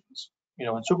predictions. You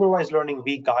know, in supervised learning,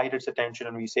 we guide its attention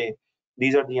and we say,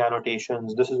 these are the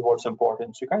annotations, this is what's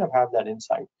important. So you kind of have that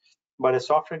insight. But as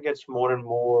software gets more and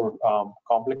more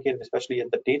complicated, especially as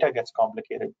the data gets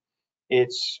complicated,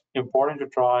 it's important to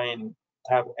try and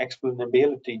have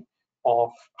explainability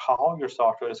of how your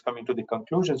software is coming to the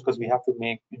conclusions, because we have to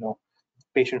make, you know,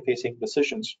 patient-facing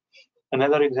decisions.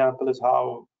 Another example is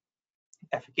how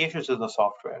efficacious is the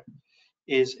software.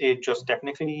 Is it just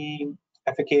technically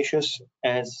efficacious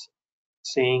as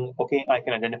saying, okay, I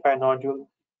can identify a nodule?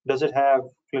 Does it have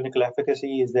clinical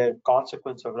efficacy? Is there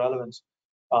consequence of relevance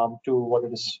to what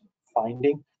it is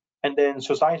finding? And then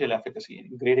societal efficacy.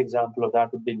 A great example of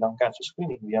that would be lung cancer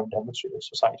screening. We have demonstrated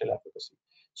societal efficacy.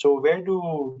 So where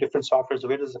do different softwares,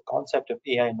 where does the concept of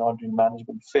AI nodule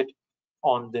management fit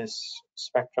on this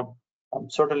spectrum?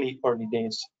 Certainly early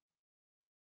days.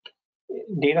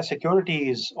 Data security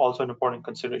is also an important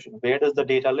consideration. Where does the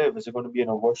data live? Is it going to be in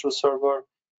a virtual server?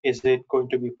 Is it going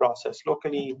to be processed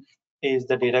locally? Is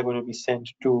the data going to be sent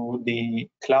to the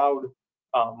cloud?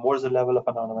 What is the level of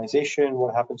anonymization?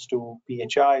 What happens to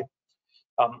PHI?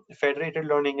 Federated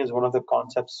learning is one of the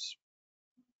concepts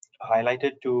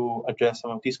highlighted to address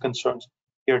some of these concerns.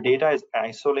 Your data is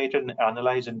isolated and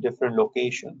analyzed in different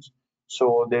locations.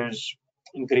 So there's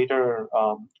greater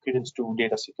credence to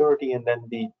data security, and then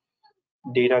the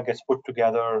data gets put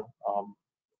together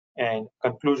and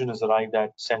conclusion is arrived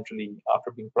at centrally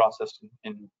after being processed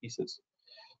in pieces.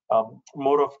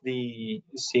 More of the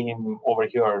same over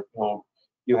here.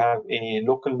 You have a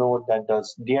local node that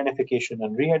does de-identification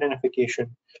and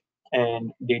re-identification,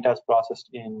 and data is processed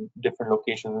in different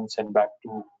locations and sent back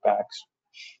to PACS.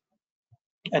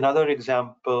 Another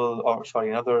example, or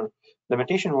sorry, another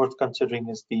limitation worth considering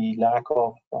is the lack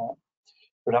of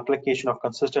replication of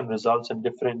consistent results in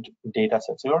different data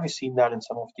sets. We've already seen that in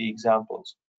some of the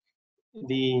examples.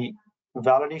 The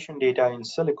validation data in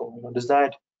silico, does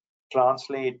that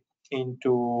translate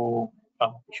into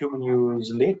human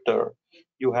use later?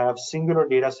 You have singular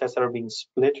data sets that are being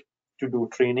split to do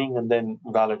training and then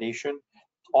validation.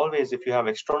 Always, if you have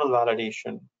external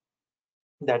validation,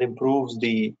 that improves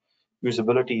the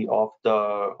usability of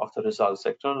the results.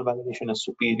 External validation is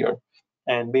superior.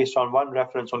 And based on one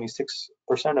reference, only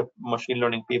 6% of machine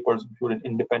learning papers included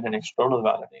independent external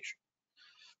validation.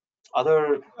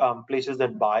 Other places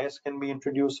that bias can be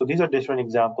introduced. So these are different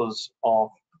examples of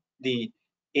the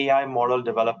AI model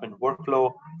development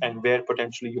workflow and where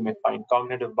potentially you may find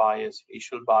cognitive bias,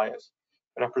 facial bias,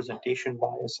 representation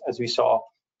bias. As we saw,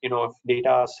 if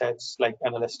data sets like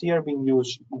NLST are being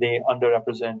used, they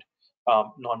underrepresent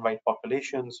non-white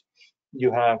populations.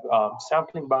 You have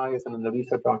sampling bias, and in the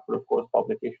research output, of course,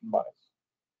 publication bias.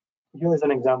 Here is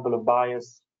an example of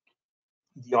bias.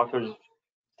 The authors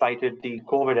cited the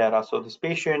COVID era. So this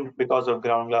patient, because of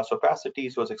ground glass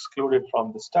opacities, was excluded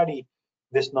from the study.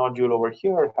 This nodule over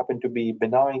here happened to be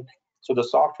benign. So the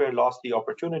software lost the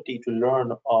opportunity to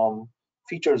learn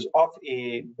features of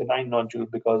a benign nodule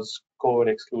because COVID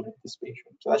excluded this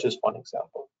patient. So that's just one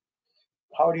example.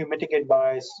 How do you mitigate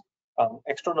bias?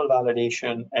 External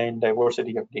validation and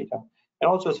diversity of data. And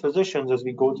also as physicians, as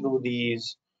we go through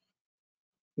these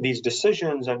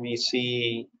decisions and we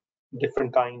see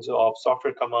different kinds of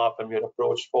software come up and we are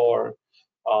approached for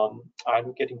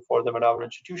advocating for them at our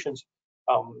institutions,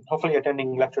 hopefully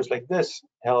attending lectures like this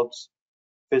helps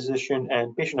physician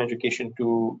and patient education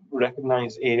to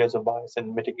recognize areas of bias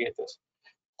and mitigate this.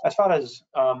 As far as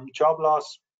job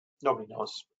loss, nobody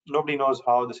knows. Nobody knows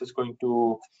how this is going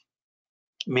to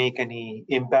make any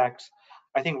impacts.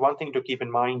 I think one thing to keep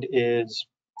in mind is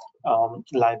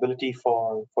liability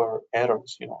for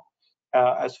errors.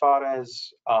 As far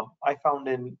as I found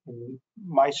in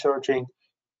my searching,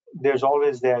 there's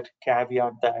always that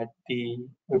caveat that the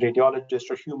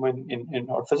radiologist or human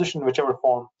or physician, whichever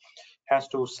form, has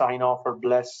to sign off or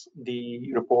bless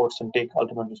the reports and take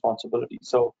ultimate responsibility.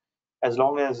 So as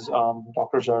long as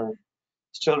doctors are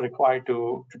still required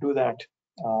to do that,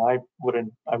 I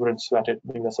wouldn't sweat it.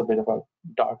 Maybe that's a bit of a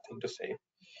dark thing to say.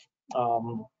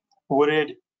 Would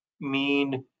it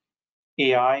mean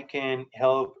AI can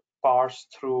help parse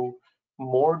through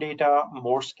more data,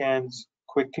 more scans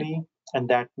quickly, and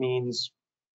that means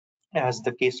as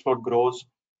the caseload grows,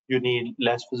 you need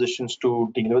less physicians to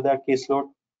deal with that caseload?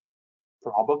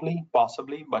 Probably,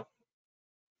 possibly, but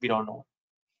we don't know.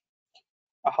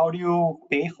 How do you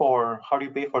pay for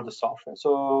the software?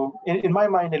 So in my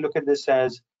mind, I look at this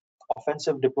as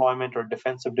offensive deployment or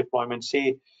defensive deployment.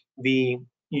 Say we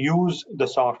use the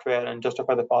software and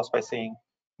justify the cost by saying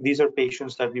these are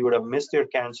patients that we would have missed their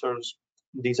cancers.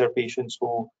 These are patients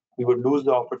who we would lose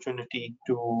the opportunity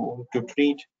to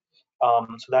treat.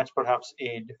 So that's perhaps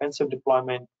a defensive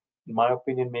deployment. In my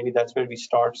opinion, maybe that's where we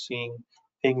start seeing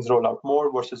things roll out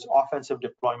more versus offensive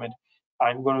deployment.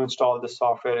 I'm going to install the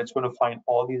software. It's going to find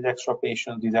all these extra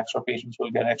patients. These extra patients will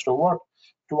get extra work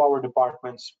to our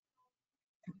departments,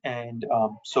 and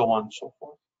so on and so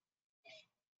forth.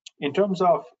 In terms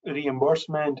of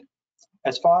reimbursement,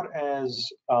 As far as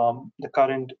the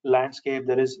current landscape,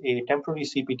 there is a temporary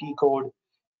CPT code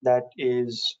that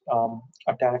is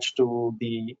attached to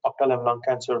the Optalem lung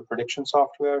cancer prediction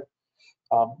software.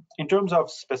 In terms of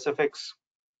specifics,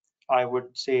 I would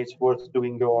say it's worth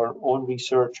doing your own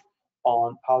research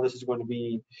on how this is going to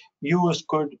be used.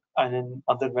 Could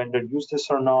another vendor use this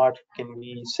or not? Can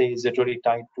we say, is it really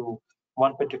tied to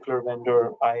one particular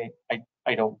vendor? I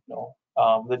don't know.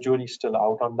 The jury's still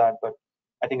out on that, but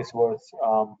I think it's worth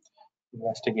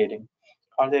investigating.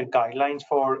 Are there guidelines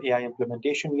for AI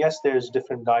implementation? Yes, there's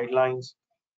different guidelines,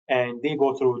 and they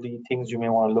go through the things you may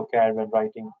want to look at when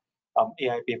writing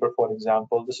AI paper, for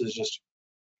example. This is just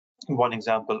one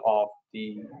example of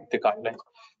the guidelines.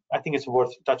 I think it's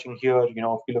worth touching here. You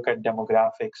know, if you look at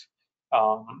demographics,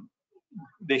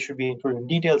 they should be included in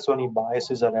details, so any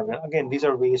biases are evident. Again, these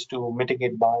are ways to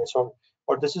mitigate bias,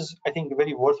 or this is, I think, a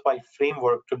very worthwhile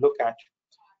framework to look at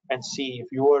and see if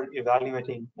you are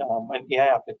evaluating an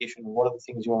AI application, what are the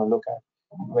things you want to look at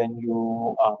when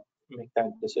you make that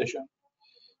decision.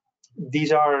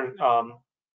 These are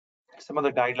some of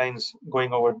the guidelines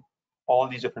going over all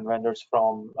these different vendors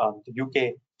from the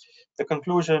UK. The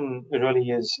conclusion really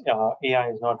is AI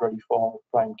is not ready for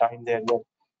prime time there yet.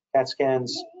 CAT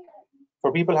scans,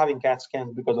 for people having CAT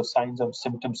scans because of signs of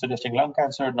symptoms suggesting lung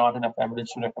cancer, not enough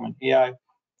evidence to recommend AI,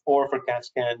 or for CAT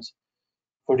scans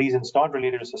for reasons not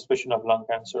related to suspicion of lung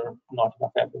cancer, not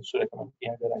enough evidence to recommend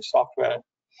AI-derived software.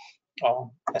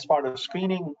 As part of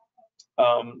screening,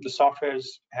 the softwares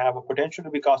have a potential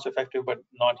to be cost-effective, but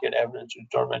not yet evidence to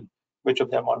determine which of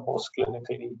them are most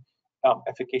clinically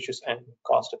efficacious and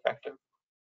cost-effective.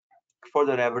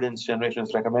 Further evidence generation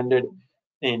is recommended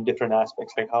in different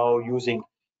aspects, like how using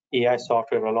AI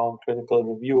software along clinical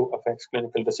review affects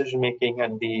clinical decision-making,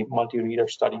 and the multi-reader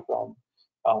study from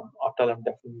Optalem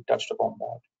definitely touched upon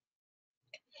that.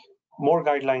 More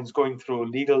guidelines going through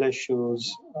legal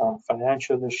issues,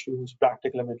 financial issues,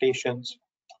 practical limitations.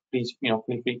 Please, feel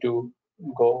free to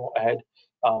go ahead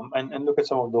and look at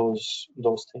some of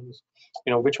those things.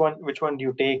 Which one do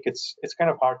you take? It's kind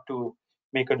of hard to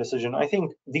make a decision. I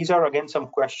think these are, again, some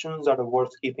questions that are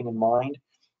worth keeping in mind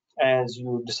as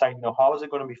you decide, how is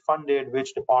it going to be funded,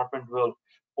 which department will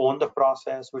own the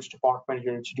process, which department,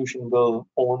 your institution will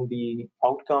own the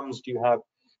outcomes. Do you have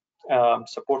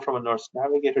support from a nurse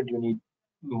navigator? Do you need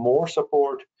more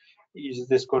support? Is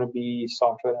this going to be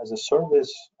software as a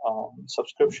service,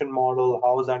 subscription model?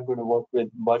 How is that going to work with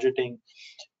budgeting?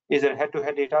 Is there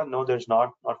head-to-head data? No, there's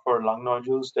not for lung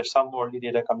nodules. There's some early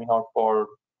data coming out for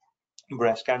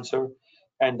breast cancer,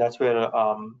 and that's where a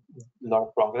lot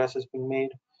of progress is being made.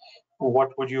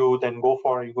 What would you then go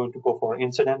for? Are you going to go for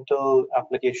incidental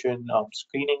application,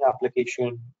 screening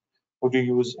application? Would you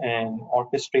use an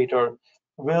orchestrator?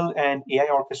 Will an AI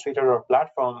orchestrator or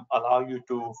platform allow you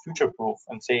to future-proof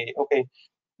and say, okay,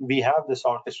 we have this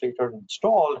orchestrator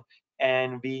installed,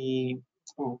 and we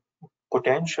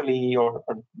potentially, or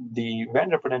the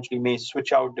vendor potentially may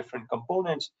switch out different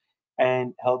components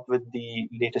and help with the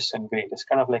latest and greatest,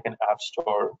 kind of like an app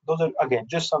store. Those are, again,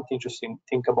 just something to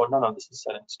think about. None of this is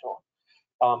set in stone.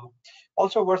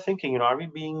 Also worth thinking, are we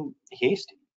being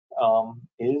hasty?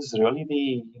 Is really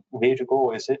the way to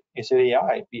go? Is it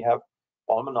AI? We have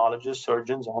pulmonologists,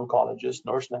 surgeons, oncologists,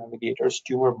 nurse navigators,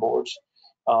 tumor boards,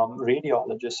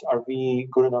 radiologists. Are we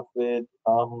good enough with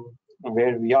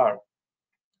where we are?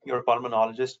 Your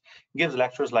pulmonologist gives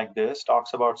lectures like this,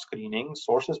 talks about screening,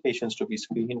 sources patients to be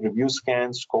screened, reviews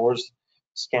scans, scores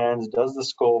scans, does the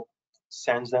scope,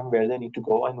 sends them where they need to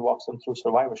go, and walks them through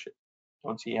survivorship.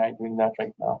 Don't see AI doing that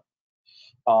right now.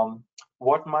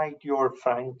 What might your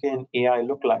Franken AI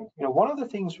look like? One of the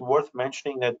things worth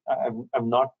mentioning that I'm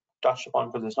not touched upon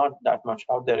because there's not that much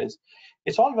out there is,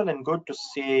 it's all well and good to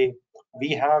say we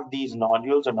have these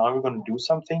nodules and now we're going to do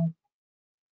something,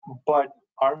 but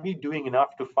are we doing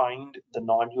enough to find the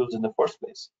nodules in the first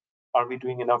place? Are we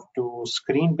doing enough to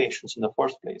screen patients in the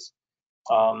first place?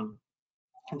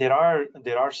 There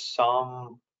are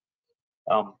some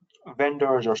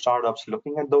vendors or startups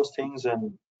looking at those things,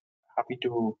 and happy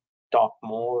to talk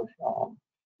more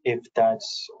if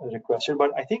that's requested.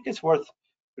 But I think it's worth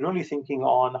really thinking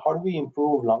on how do we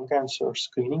improve lung cancer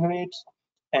screening rates,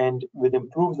 and with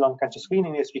improved lung cancer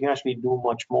screening rates, we can actually do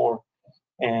much more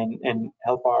and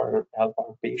help our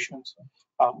patients.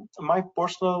 My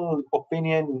personal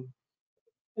opinion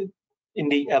in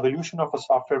the evolution of a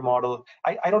software model,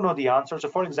 I don't know the answer. So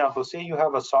for example, say you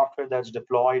have a software that's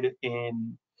deployed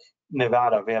in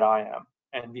Nevada, where I am,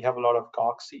 and we have a lot of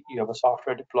Coxie. You have a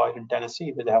software deployed in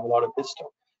Tennessee, where they have a lot of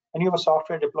Visto. And you have a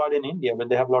software deployed in India, where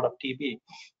they have a lot of TB.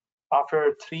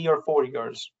 After 3 or 4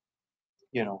 years,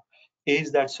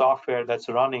 is that software that's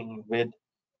running with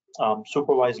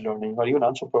supervised learning or even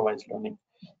unsupervised learning.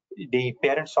 The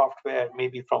parent software may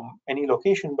be from any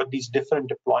location, but these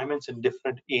different deployments in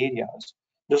different areas,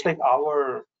 just like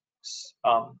our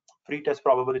pretest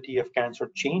probability of cancer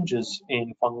changes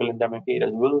in fungal endemic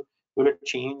areas, will it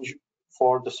change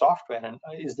for the software? And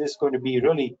is this going to be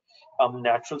really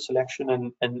natural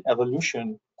selection and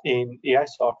evolution in AI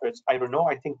softwares? I don't know.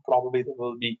 I think probably there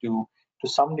will be to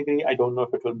some degree. I don't know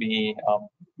if it will be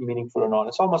meaningful or not.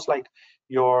 It's almost like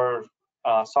your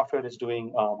software is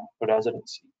doing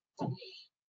residency.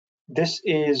 This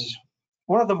is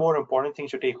one of the more important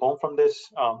things to take home from this.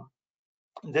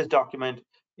 This document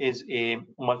is a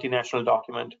multinational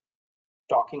document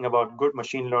talking about good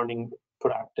machine learning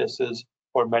practices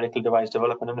for medical device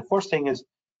development. And the first thing is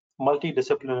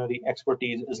multidisciplinary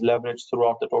expertise is leveraged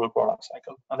throughout the total product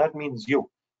cycle. And that means you.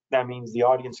 That means the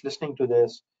audience listening to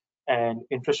this and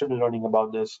interested in learning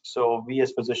about this. So we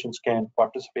as physicians can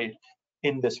participate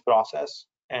in this process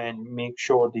and make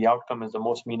sure the outcome is the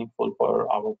most meaningful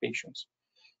for our patients.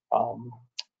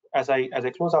 As I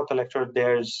close out the lecture,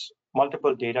 there's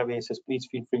multiple databases. Please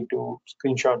feel free to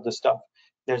screenshot this stuff.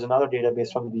 There's another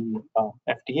database from the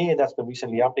FDA that's been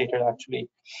recently updated, actually.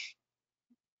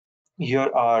 Here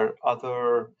are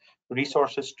other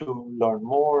resources to learn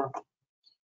more.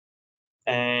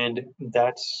 And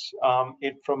that's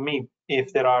it from me.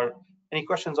 If there are any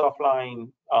questions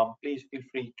offline, please feel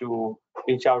free to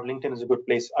reach out. LinkedIn is a good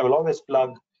place. I will always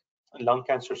plug lung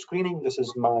cancer screening. This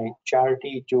is my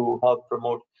charity to help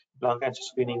promote lung cancer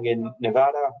screening in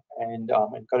Nevada, and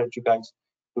encourage you guys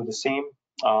to do the same.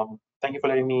 Thank you for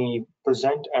letting me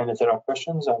present, and if there are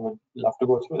questions, I would love to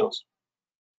go through those.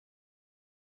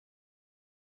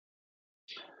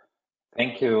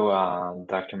 Thank you,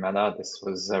 Dr. Mehta. This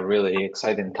was a really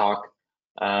exciting talk.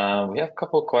 We have a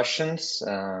couple of questions.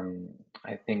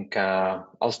 I think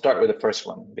I'll start with the first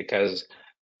one because,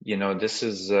 you know, this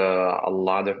is a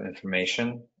lot of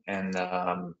information, and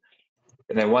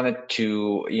I wanted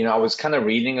to, you know, I was kind of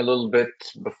reading a little bit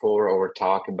before our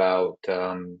talk about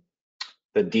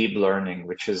the deep learning,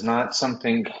 which is not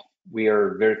something we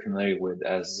are very familiar with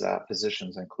as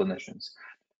physicians and clinicians.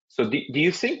 So do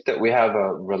you think that we have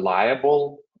a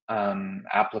reliable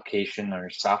application or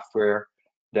software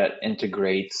that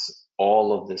integrates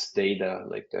all of this data,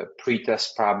 like the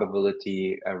pretest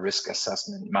probability, risk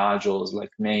assessment modules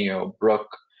like Mayo, Brook,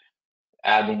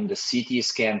 adding the CT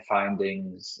scan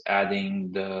findings,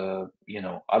 adding the, you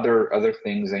know, other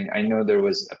things? I know there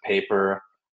was a paper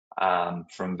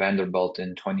from Vanderbilt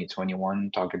in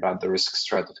 2021 talking about the risk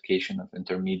stratification of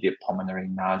intermediate pulmonary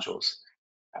nodules.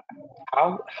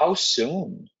 How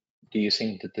soon do you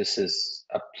think that this is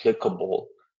applicable?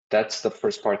 That's the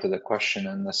first part of the question.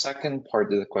 And the second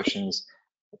part of the question is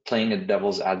playing a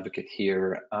devil's advocate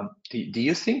here. Do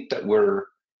you think that we're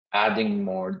adding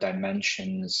more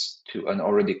dimensions to an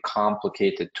already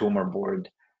complicated tumor board,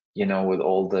 you know, with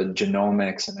all the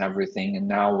genomics and everything, and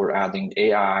now we're adding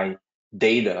AI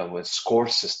data with score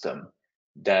system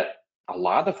that a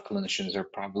lot of clinicians are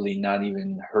probably not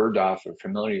even heard of or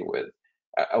familiar with?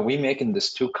 Are we making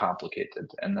this too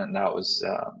complicated? And then that was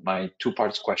my two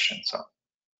parts question. So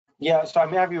yeah, so I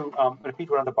may have you repeat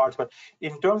one of the parts, but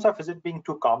in terms of is it being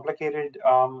too complicated,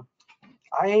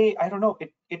 I don't know.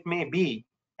 It may be.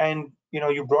 And you know,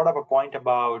 you brought up a point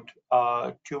about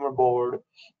tumor board,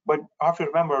 but I have to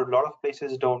remember a lot of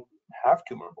places don't have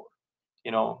tumor board.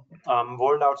 You know,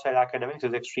 world outside academics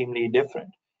is extremely different.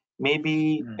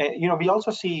 Maybe you know, we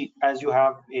also see, as you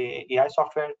have AI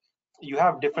software, you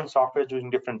have different software doing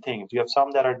different things. You have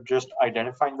some that are just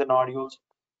identifying the nodules.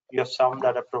 You have some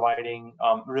that are providing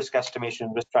risk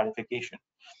estimation, risk stratification.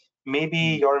 Maybe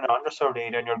you're in an underserved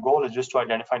area and your goal is just to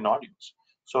identify nodules.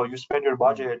 So you spend your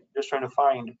budget just trying to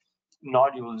find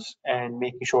nodules and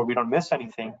making sure we don't miss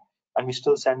anything, and we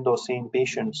still send those same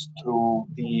patients through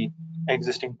the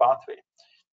existing pathway.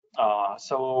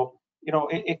 So you know,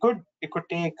 it could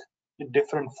take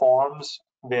different forms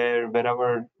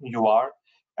wherever you are.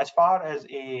 As far as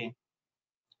a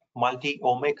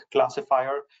multi-omic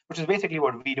classifier, which is basically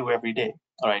what we do every day.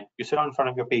 All right, you sit in front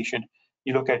of your patient,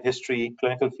 you look at history,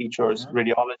 clinical features,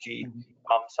 radiology,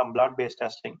 some blood-based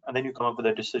testing, and then you come up with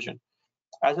a decision.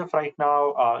 As of right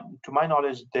now, to my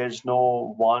knowledge, there's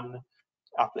no one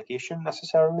application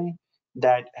necessarily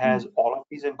that has all of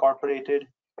these incorporated.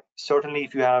 Certainly,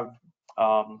 if you have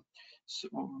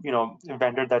you know, a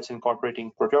vendor that's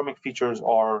incorporating proteomic features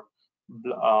or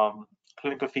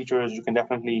clinical features, you can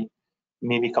definitely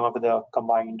maybe come up with a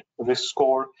combined risk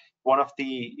score. One of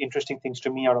the interesting things to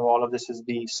me out of all of this is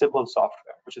the Sybil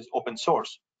software, which is open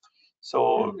source.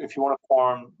 So if you want to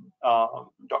form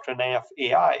Dr. Naif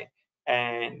AI,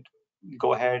 and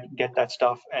go ahead, get that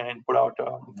stuff and put out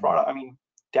a product. I mean,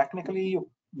 technically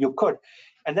you could.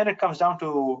 And then it comes down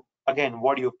to, again,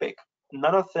 what do you pick?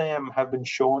 None of them have been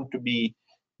shown to be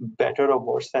better or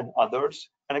worse than others.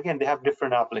 And again, they have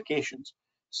different applications.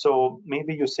 So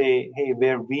maybe you say, hey,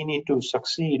 where we need to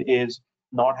succeed is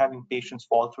not having patients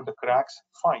fall through the cracks.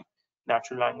 Fine,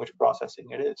 natural language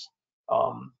processing it is.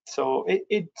 So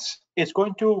it's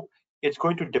going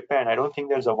to depend. I don't think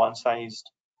there's a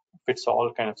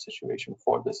one-size-fits-all kind of situation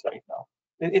for this right now.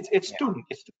 It's too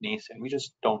nascent. We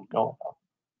just don't know.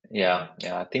 Yeah,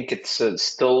 I think it's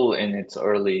still in its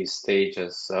early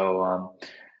stages. So,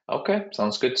 okay,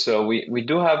 sounds good. So we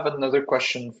do have another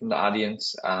question from the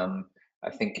audience. I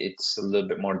think it's a little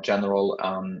bit more general.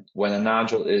 When a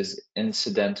nodule is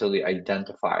incidentally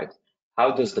identified,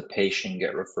 how does the patient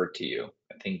get referred to you?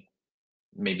 I think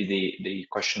maybe the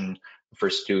question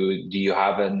refers to, do you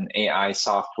have an AI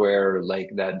software like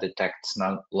that detects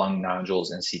lung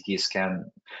nodules in CT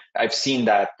scan? I've seen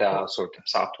that sort of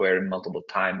software multiple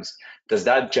times. Does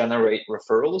that generate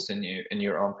referrals in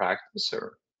your own practice,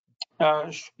 or?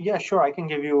 Yeah, sure. I can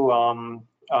give you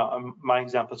my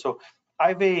example. So I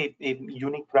have a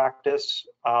unique practice.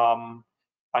 I'm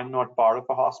not part of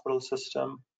a hospital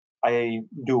system. I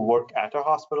do work at a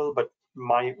hospital, but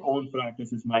my own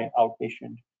practice is my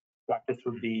outpatient practice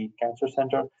with the cancer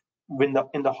center. In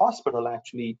the hospital,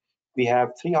 actually, we have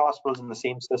 3 hospitals in the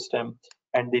same system,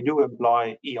 and they do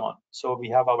employ EON. So we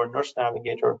have our nurse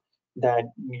navigator that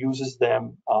uses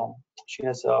them.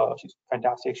 She's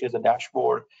fantastic. She has a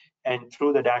dashboard, and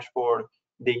through the dashboard,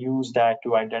 they use that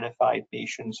to identify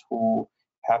patients who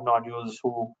have nodules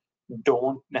who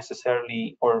don't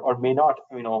necessarily or may not,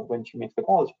 when she makes the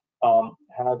calls,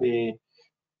 have a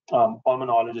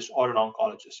pulmonologist or an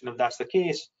oncologist. And if that's the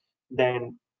case,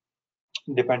 then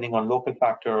depending on local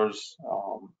factors,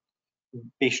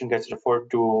 patient gets referred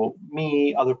to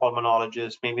me, other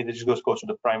pulmonologists, maybe they just goes to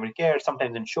the primary care.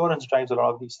 Sometimes insurance drives a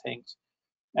lot of these things.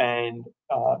 And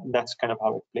that's kind of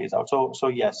how it plays out. So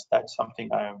yes, that's something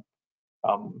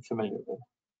I'm familiar with.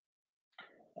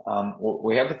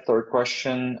 We have a third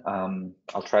question.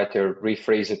 I'll try to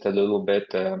rephrase it a little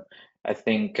bit. I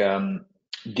think,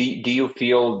 do you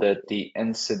feel that the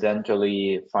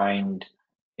incidentally find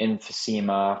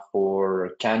emphysema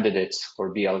for candidates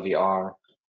for BLVR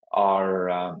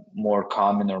are more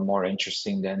common or more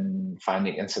interesting than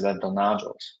finding incidental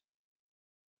nodules?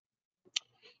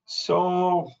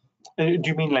 So do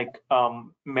you mean like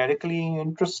medically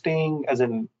interesting, as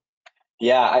in?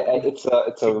 Yeah, it's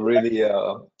a really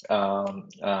a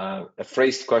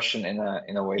phrased question in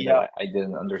a way that I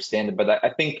didn't understand it, but I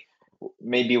think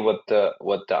maybe what the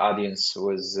audience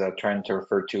was trying to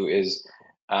refer to is,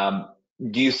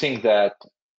 do you think that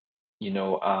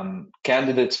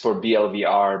candidates for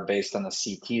BLVR based on a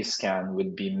CT scan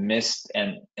would be missed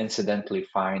and incidentally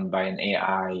found by an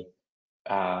AI,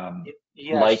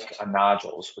 Yes. like a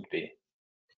nodules would be?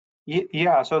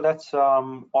 Yeah, so that's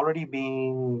already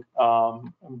being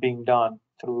done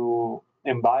through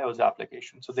Embio's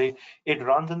application. So it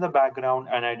runs in the background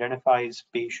and identifies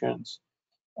patients.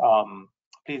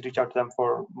 Please reach out to them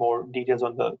for more details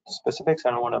on the specifics. I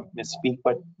don't want to misspeak,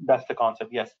 but that's the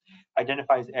concept. Yes,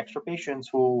 identifies extra patients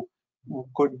who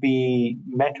could be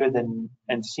met with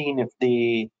and seen if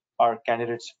they are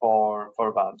candidates for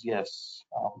valves. Yes,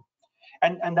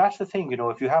 and that's the thing.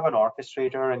 If you have an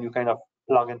orchestrator and you kind of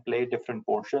plug and play different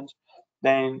portions,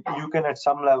 then you can at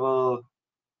some level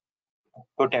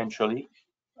potentially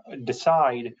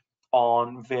decide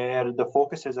on where the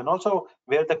focus is and also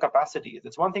where the capacity is.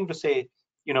 It's one thing to say,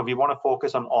 we want to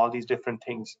focus on all these different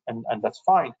things, and that's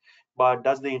fine. But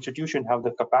does the institution have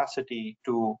the capacity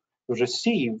to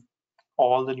receive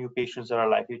all the new patients that are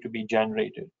likely to be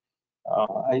generated?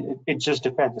 It just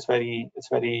depends. It's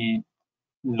very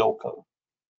local.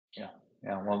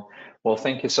 Yeah. Well,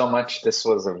 thank you so much. This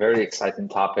was a very exciting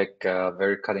topic,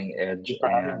 very cutting edge,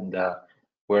 and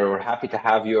we're happy to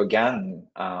have you again,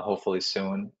 hopefully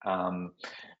soon.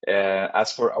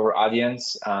 As for our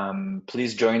audience,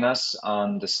 please join us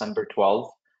on December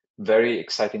 12th. Very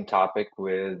exciting topic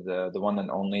with the one and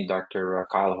only Dr.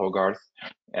 Kyle Hogarth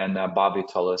and Bobby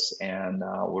Tullis, and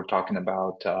we're talking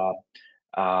about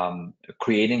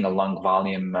creating a lung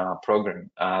volume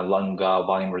program, lung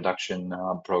volume reduction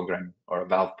program, or a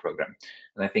valve program.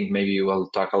 And I think maybe we'll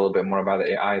talk a little bit more about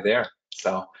AI there.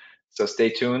 So stay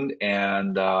tuned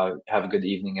and have a good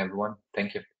evening, everyone.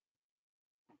 Thank you.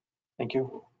 Thank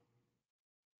you.